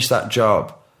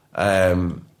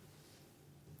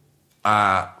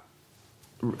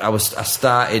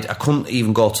couldn't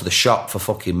even go to the shop for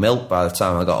fucking milk by the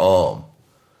time I got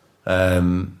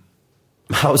home.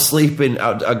 I was sleeping,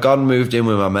 I'd moved in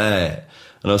with my mate,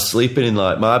 and I was sleeping in,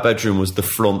 like, my bedroom was the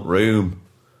front room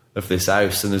of this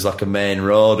house, and there's like a main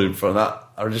road in front of that.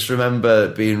 I just remember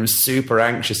being super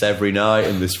anxious every night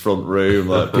in this front room,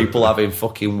 like people having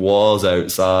fucking wars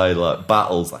outside, like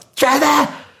battles, like,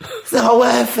 Trevor, it's not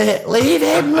worth it, leave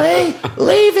him,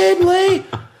 Lee.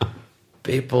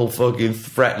 People fucking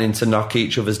threatening to knock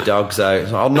each other's dogs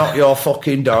out. I'll knock your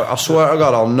fucking dog, I swear to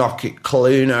God, I'll knock it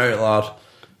clean out, lad.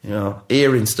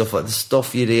 Hearing stuff like the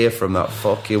stuff you'd hear from that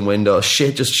fucking window.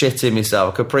 Just shitting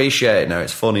myself. I can appreciate it now,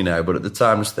 it's funny now, but at the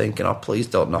time I was thinking, oh, please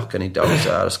don't knock any dogs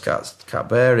out, I just can't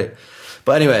bear it.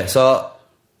 But anyway, so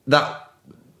that,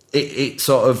 it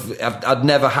sort of, I'd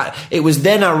never had, it was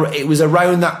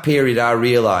around that period I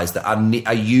realised that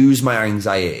I use my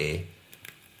anxiety,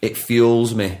 it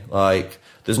fuels me. Like,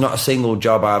 there's not a single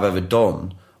job I've ever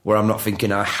done where I'm not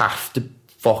thinking I have to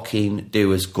fucking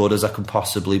do as good as I can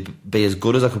possibly be,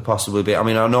 I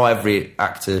mean, I know every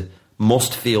actor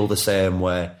must feel the same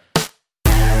way.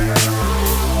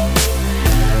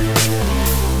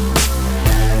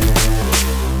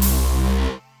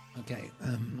 Okay,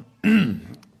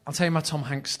 I'll tell you my Tom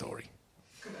Hanks story.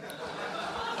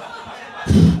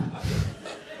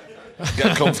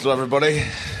 Get comfortable, everybody.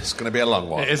 It's going to be a long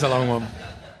one. It is a long one.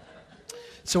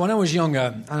 So when I was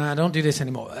younger, and I don't do this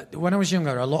anymore, when I was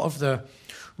younger, a lot of the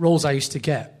roles I used to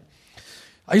get,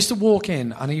 I used to walk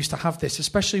in and I used to have this,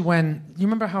 especially when, you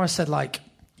remember how I said, like,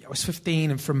 I was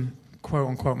 15 and from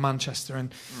quote-unquote Manchester,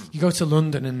 and you go to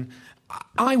London, and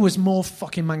I was more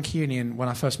fucking Mancunian when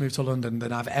I first moved to London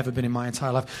than I've ever been in my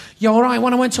entire life. Yeah, all right,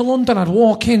 when I went to London, I'd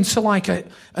walk into like a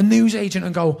news agent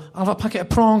and go, I'll have a packet of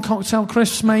prawn cocktail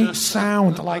crisps, mate.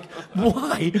 Sound. Like,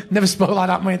 why? Never spoke like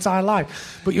that my entire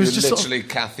life. But it was just literally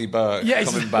sort of, Kathy Burke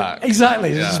coming back. Exactly.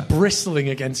 Yeah. Just bristling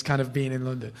against kind of being in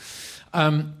London.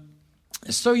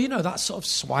 So, that sort of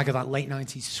swagger, that late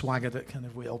 90s swagger that kind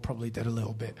of we all probably did a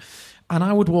little bit. And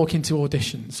I would walk into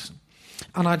auditions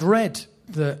and I'd read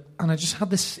that, and I just had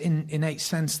this innate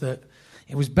sense that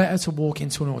it was better to walk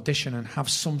into an audition and have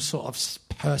some sort of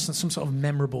person, some sort of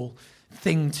memorable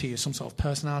thing to you, some sort of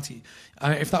personality.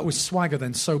 If that was swagger,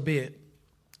 then so be it.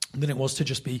 Than it was to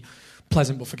just be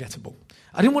pleasant but forgettable.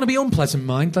 I didn't want to be unpleasant,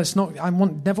 mind.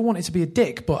 Never wanted to be a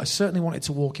dick, but I certainly wanted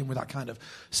to walk in with that kind of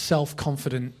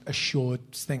self-confident,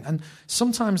 assured thing. And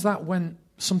sometimes that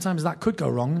could go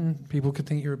wrong, and people could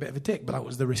think you're a bit of a dick, but that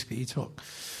was the risk that you took.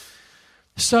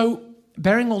 So,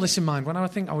 bearing all this in mind, when I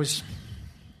think I was,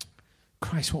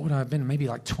 Christ, what would I have been? Maybe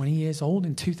like 20 years old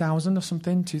in 2000 or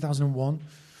something, 2001.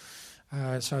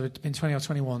 So I'd been 20 or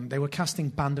 21. They were casting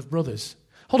Band of Brothers.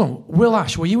 Hold on, Will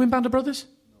Ash, were you in Band of Brothers?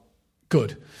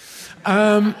 Good.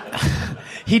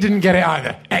 He didn't get it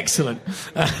either. Excellent.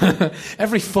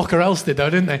 Every fucker else did, though,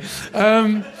 didn't they?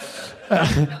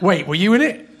 Wait, were you in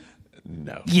it?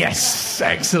 No. Yes,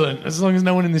 excellent. As long as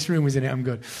no one in this room was in it, I'm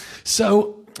good.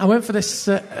 So I went for this.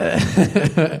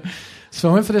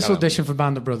 Audition for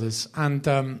Band of Brothers, and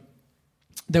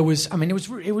there was. I mean,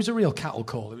 it was a real cattle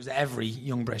call. It was every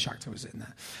young British actor was in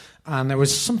there, and there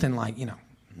was something like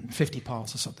 50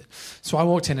 parts or something. So I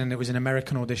walked in and it was an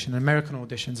American audition. And American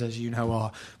auditions, as you know,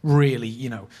 are really,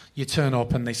 you turn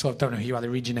up and they sort of don't know who you are. They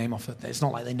read your name off. It's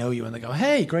not like they know you and they go,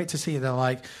 hey, great to see you. They're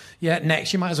like, yeah,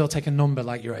 next. You might as well take a number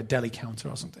like you're at a deli counter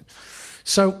or something.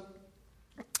 So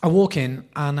I walk in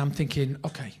and I'm thinking,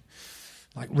 okay,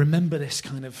 like, remember this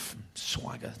kind of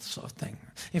swagger sort of thing.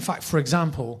 In fact, for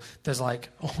example, there's like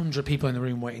 100 people in the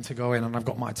room waiting to go in and I've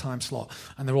got my time slot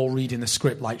and they're all reading the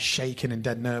script like shaking and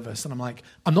dead nervous. And I'm like,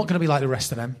 I'm not going to be like the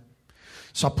rest of them.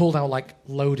 So I pulled out like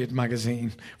Loaded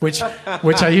magazine, which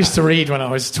I used to read when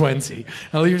I was 20.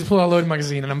 And I used to pull out Loaded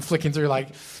magazine, and I'm flicking through like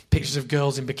pictures of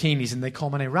girls in bikinis, and they call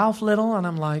my name Ralph Little, and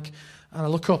I'm like, and I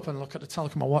look up and look at the time,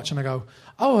 look at my watch, and I go,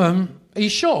 are you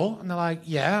sure? And they're like,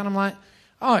 yeah. And I'm like,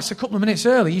 oh, it's a couple of minutes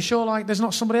early. You sure, like, there's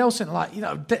not somebody else in? Like, you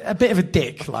know, a bit of a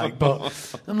dick, like,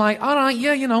 but I'm like, all right,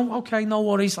 yeah, you know, okay, no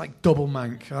worries, like, double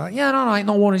mank. Yeah, all right,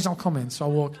 no worries, I'll come in. So I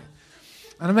walk in.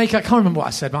 And I can't remember what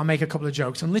I said, but I make a couple of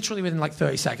jokes, and literally within like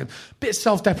 30 seconds, bit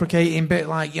self-deprecating, bit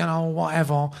like, you know,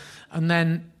 whatever. And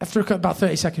then after about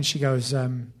 30 seconds, she goes,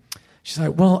 she's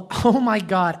like, well, oh my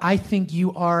God, I think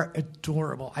you are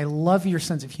adorable. I love your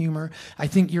sense of humor. I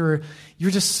think you're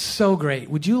just so great.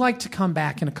 Would you like to come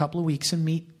back in a couple of weeks and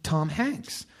meet Tom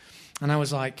Hanks? And I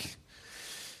was like,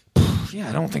 yeah,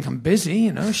 I don't think I'm busy,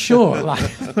 you know, sure. Like,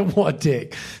 what a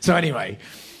dick. So anyway,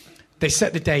 they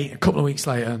set the date a couple of weeks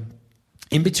later.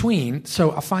 In between,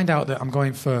 so I find out that I'm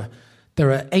going for,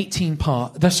 there are 9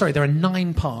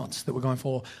 parts that we're going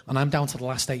for, and I'm down to the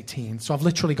last 18. So I've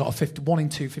literally got a 1 in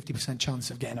 2, 50%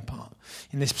 chance of getting a part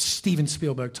in this Steven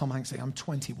Spielberg, Tom Hanks thing. I'm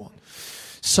 21.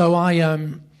 So I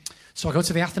go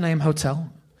to the Athenaeum Hotel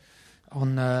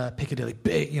on Piccadilly,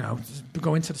 you know,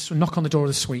 go into the knock on the door of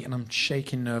the suite, and I'm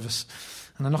shaking, nervous.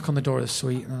 And I knock on the door of the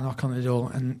suite, and I knock on the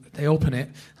door, and they open it.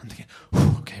 I'm thinking,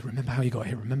 okay, remember how you got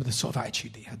here. Remember the sort of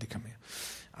attitude that you had to come here.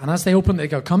 And as they open it, they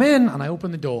go, come in, and I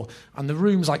open the door, and the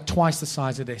room's like twice the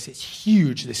size of this. It's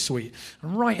huge, this suite.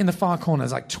 And right in the far corner,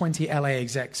 there's like 20 LA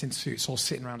execs in suits all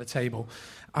sitting around a table,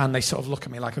 and they sort of look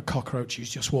at me like a cockroach who's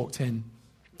just walked in.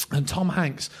 And Tom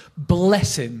Hanks,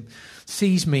 bless him,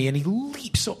 sees me, and he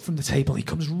leaps up from the table. He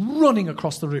comes running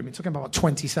across the room. It took him about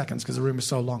 20 seconds because the room was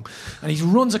so long. And he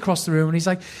runs across the room, and he's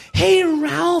like, hey,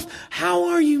 Ralph, how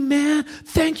are you, man?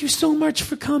 Thank you so much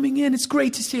for coming in. It's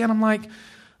great to see you. And I'm like,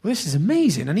 well, this is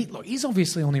amazing. And he's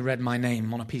obviously only read my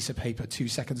name on a piece of paper 2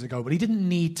 seconds ago, but he didn't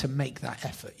need to make that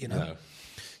effort, you know. No.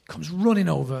 Comes running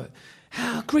over.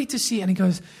 Great to see you. And he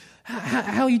goes,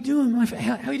 how are you doing,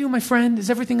 how you doing, my friend? Is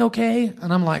everything okay?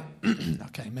 And I'm like,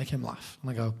 okay, make him laugh.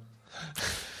 And I go,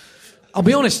 I'll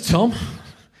be honest, Tom,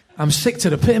 I'm sick to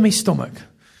the pit of my stomach.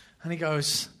 And he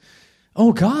goes,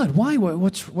 oh God, why?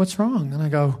 What's wrong? And I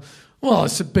go, well,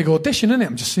 it's a big audition, isn't it?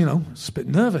 I'm just, you know, just a bit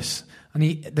nervous.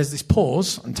 And there's this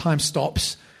pause, and time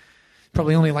stops,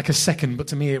 probably only like a second, but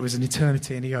to me it was an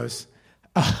eternity. And he goes,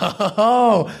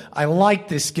 oh, I like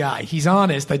this guy. He's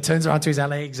honest. He turns around to his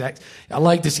LA execs. I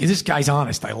like this. This guy's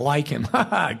honest. I like him.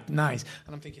 Nice.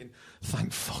 And I'm thinking,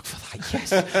 thank fuck for that.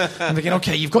 Yes. I'm thinking,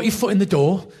 okay, you've got your foot in the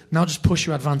door. Now just push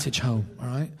your advantage home. All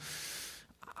right.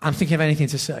 I'm thinking of anything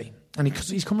to say. And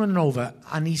he's come running over,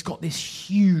 and he's got this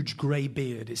huge grey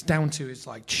beard. It's down to his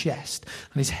like chest,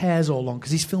 and his hair's all long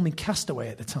because he's filming Castaway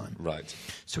at the time. Right.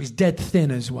 So he's dead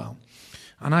thin as well.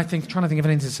 And trying to think of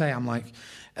anything to say. I'm like,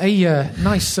 hey,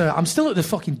 nice. I'm still at the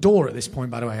fucking door at this point,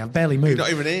 by the way. I've barely moved. You're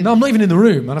not even in? No, I'm not even in the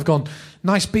room. And I've gone,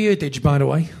 nice beardage, by the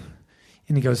way.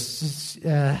 And he goes,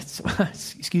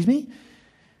 excuse me?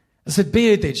 I said,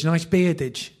 beardage, nice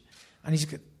beardage. And he's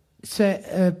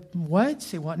said, what?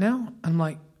 Say what now? And I'm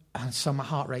like, and so my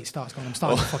heart rate starts going. I'm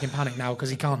starting to fucking panic now because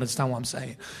he can't understand what I'm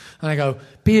saying. And I go,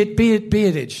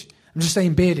 beardage. I'm just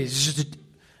saying beardage. It's just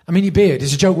your beard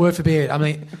is a joke word for beard. I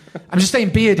mean, I'm just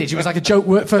saying beardage. It was like a joke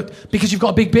word for, because you've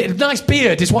got a big beard. Nice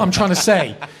beard is what I'm trying to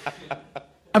say.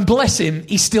 And bless him,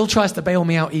 he still tries to bail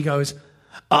me out. He goes,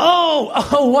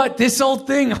 oh, what, this old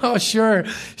thing? Oh, sure.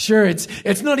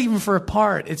 It's not even for a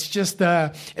part. It's just,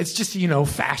 you know,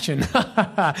 fashion.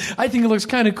 I think it looks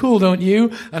kind of cool, don't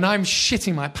you? And I'm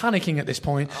panicking at this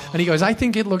point. And he goes, I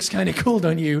think it looks kind of cool,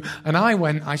 don't you? And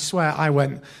I swear,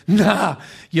 nah,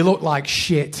 you look like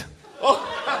shit.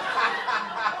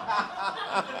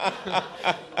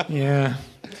 Yeah.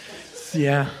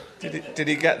 Did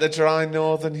he get the dry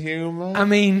northern humour? I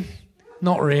mean,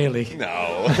 not really.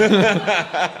 No.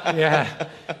 Yeah.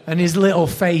 And his little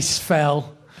face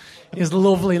fell. His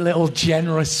lovely little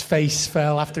generous face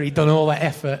fell after he'd done all that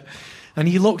effort. And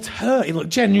he looked hurt. He looked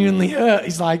genuinely hurt.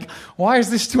 He's like, why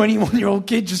is this 21-year-old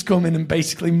kid just come in and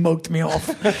basically mugged me off?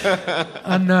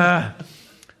 And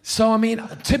so, I mean,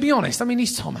 to be honest, I mean,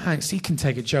 he's Tom Hanks. He can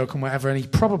take a joke and whatever. And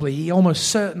he almost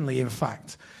certainly, in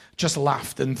fact, just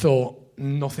laughed and thought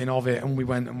nothing of it. And we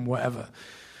went and whatever.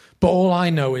 But all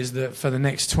I know is that for the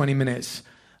next 20 minutes,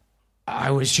 I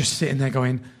was just sitting there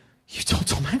going, you told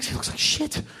Tom Hanks he looks like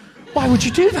shit. Why would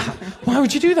you do that? Why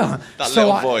would you do that? That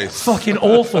little voice. Fucking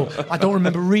awful. I don't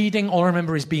remember reading. All I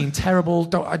remember is being terrible.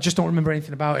 I just don't remember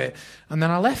anything about it. And then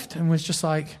I left and was just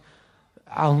like,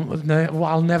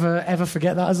 I'll never ever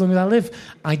forget that as long as I live.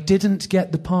 I didn't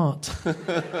get the part.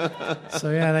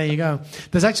 So yeah, there you go.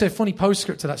 There's actually a funny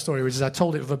postscript to that story, which is I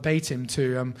told it verbatim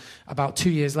to about 2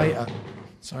 years later.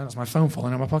 Sorry, that's my phone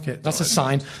falling out of my pocket. That's a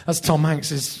sign. That's Tom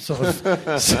Hanks' sort of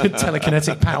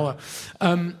telekinetic power.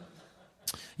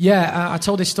 I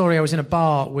told this story. I was in a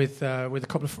bar with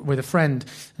a friend,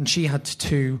 and she had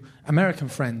 2 American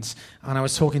friends, and I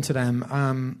was talking to them,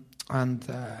 and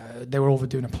they were over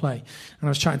doing a play, and I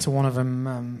was chatting to one of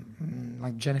them,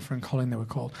 like Jennifer and Colin, they were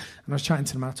called, and I was chatting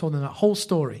to them, and I told them that whole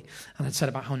story, and I'd said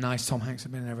about how nice Tom Hanks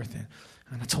had been and everything.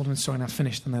 And I told them the story and I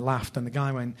finished and they laughed. And the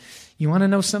guy went, "You want to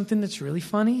know something that's really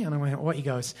funny?" And I went, "What?" He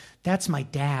goes, "That's my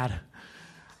dad."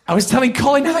 I was telling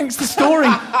Colin Hanks the story.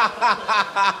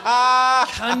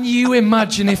 Can you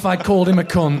imagine if I called him a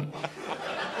cunt?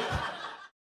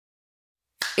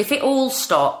 If it all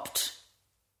stopped,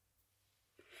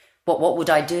 what would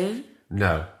I do?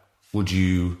 No. Would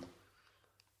you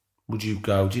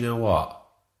go, do you know what?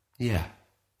 Yeah,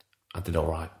 I did all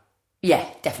right. Yeah,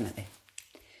 definitely.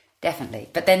 Definitely.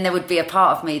 But then there would be a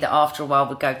part of me that after a while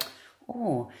would go,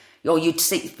 oh. Or you'd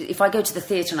see, if I go to the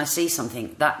theatre and I see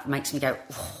something, that makes me go,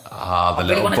 oh, the I really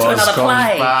little want to do buzz another comes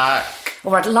play. back.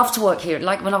 Or I'd love to work here.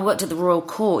 Like when I worked at the Royal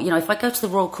Court, if I go to the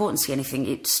Royal Court and see anything,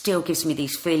 it still gives me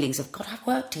these feelings of, God, I've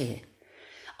worked here.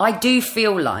 I do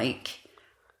feel like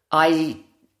I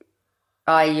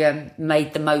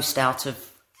made the most out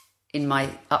of, in my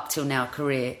up till now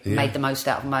career, made the most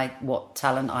out of what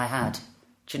talent I had.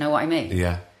 Do you know what I mean?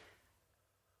 Yeah.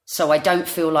 So I don't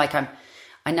feel like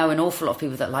I know an awful lot of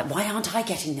people that are like, why aren't I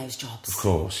getting those jobs? Of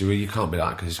course, you can't be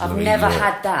that because I've never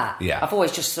had that. Yeah. I've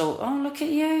always just thought, oh, look at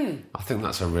you. I think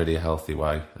that's a really healthy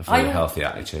way, a very healthy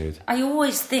attitude. I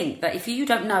always think that if you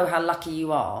don't know how lucky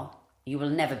you are, you will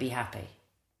never be happy.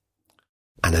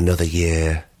 And another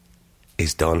year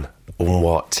is done. And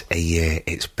what a year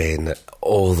it's been.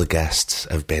 All the guests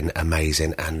have been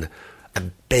amazing, and a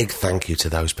big thank you to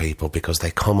those people because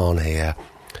they come on here.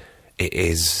 It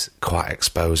is quite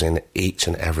exposing. Each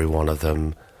and every one of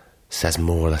them says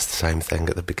more or less the same thing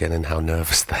at the beginning, how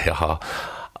nervous they are,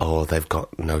 or they've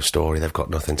got no story, they've got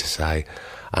nothing to say.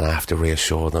 And I have to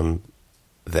reassure them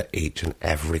that each and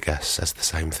every guest says the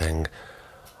same thing.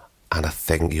 And I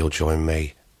think you'll join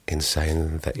me in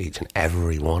saying that each and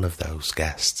every one of those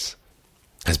guests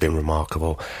has been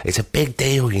remarkable. It's a big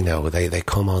deal, They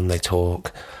come on, they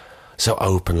talk so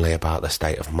openly about their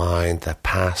state of mind, their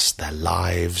past, their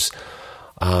lives,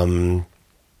 and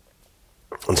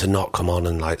to not come on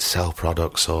and sell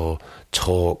products or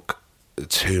talk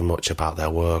too much about their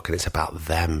work and it's about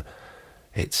them.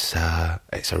 It's a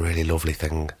really lovely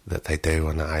thing that they do,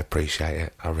 and I appreciate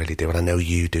it. I really do, and I know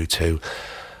you do too.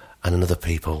 And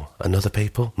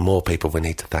more people we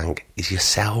need to thank is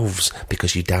yourselves,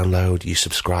 because you download, you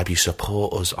subscribe, you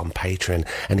support us on Patreon.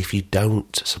 And if you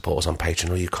don't support us on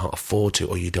Patreon, or you can't afford to,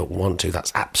 or you don't want to,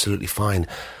 that's absolutely fine.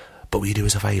 But will you do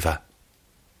us a favour?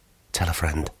 Tell a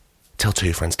friend. Tell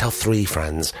 2 friends. Tell 3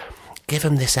 friends. Give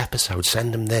them this episode.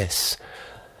 Send them this.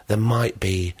 There might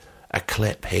be a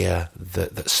clip here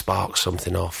that sparks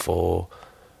something off, or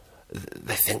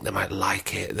they think they might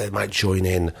like it, they might join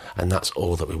in, and that's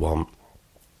all that we want.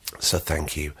 So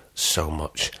thank you so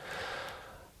much.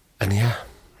 And yeah,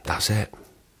 that's it.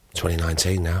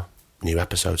 2019 now. New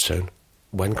episode soon.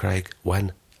 When, Craig?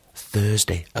 When?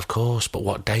 Thursday, of course. But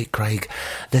what date, Craig?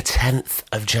 The 10th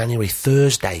of January.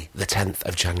 Thursday, the 10th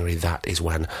of January. That is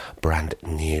when brand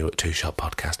new Two Shot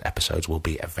Podcast episodes will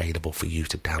be available for you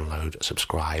to download,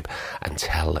 subscribe, and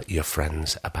tell your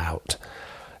friends about.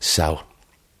 So,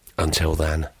 until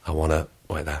then, I want to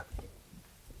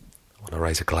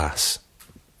raise a glass.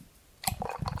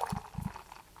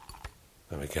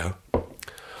 There we go.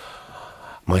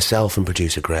 Myself and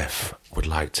producer Griff would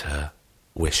like to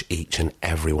wish each and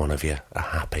every one of you a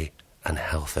happy and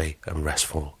healthy and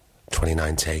restful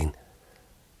 2019.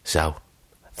 So,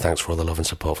 thanks for all the love and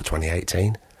support for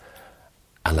 2018,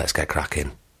 and let's get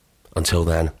cracking. Until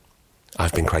then,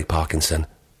 I've been Craig Parkinson,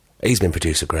 he's been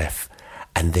producer Griff,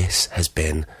 and this has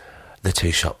been the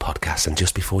Two Shot Podcast. And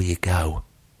just before you go,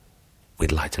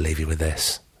 we'd like to leave you with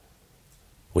this.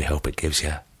 We hope it gives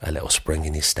you a little spring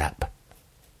in your step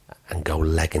and go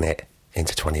legging it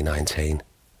into 2019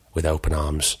 with open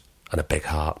arms and a big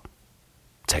heart.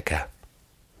 Take care.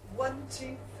 1,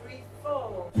 2, 3,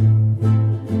 4.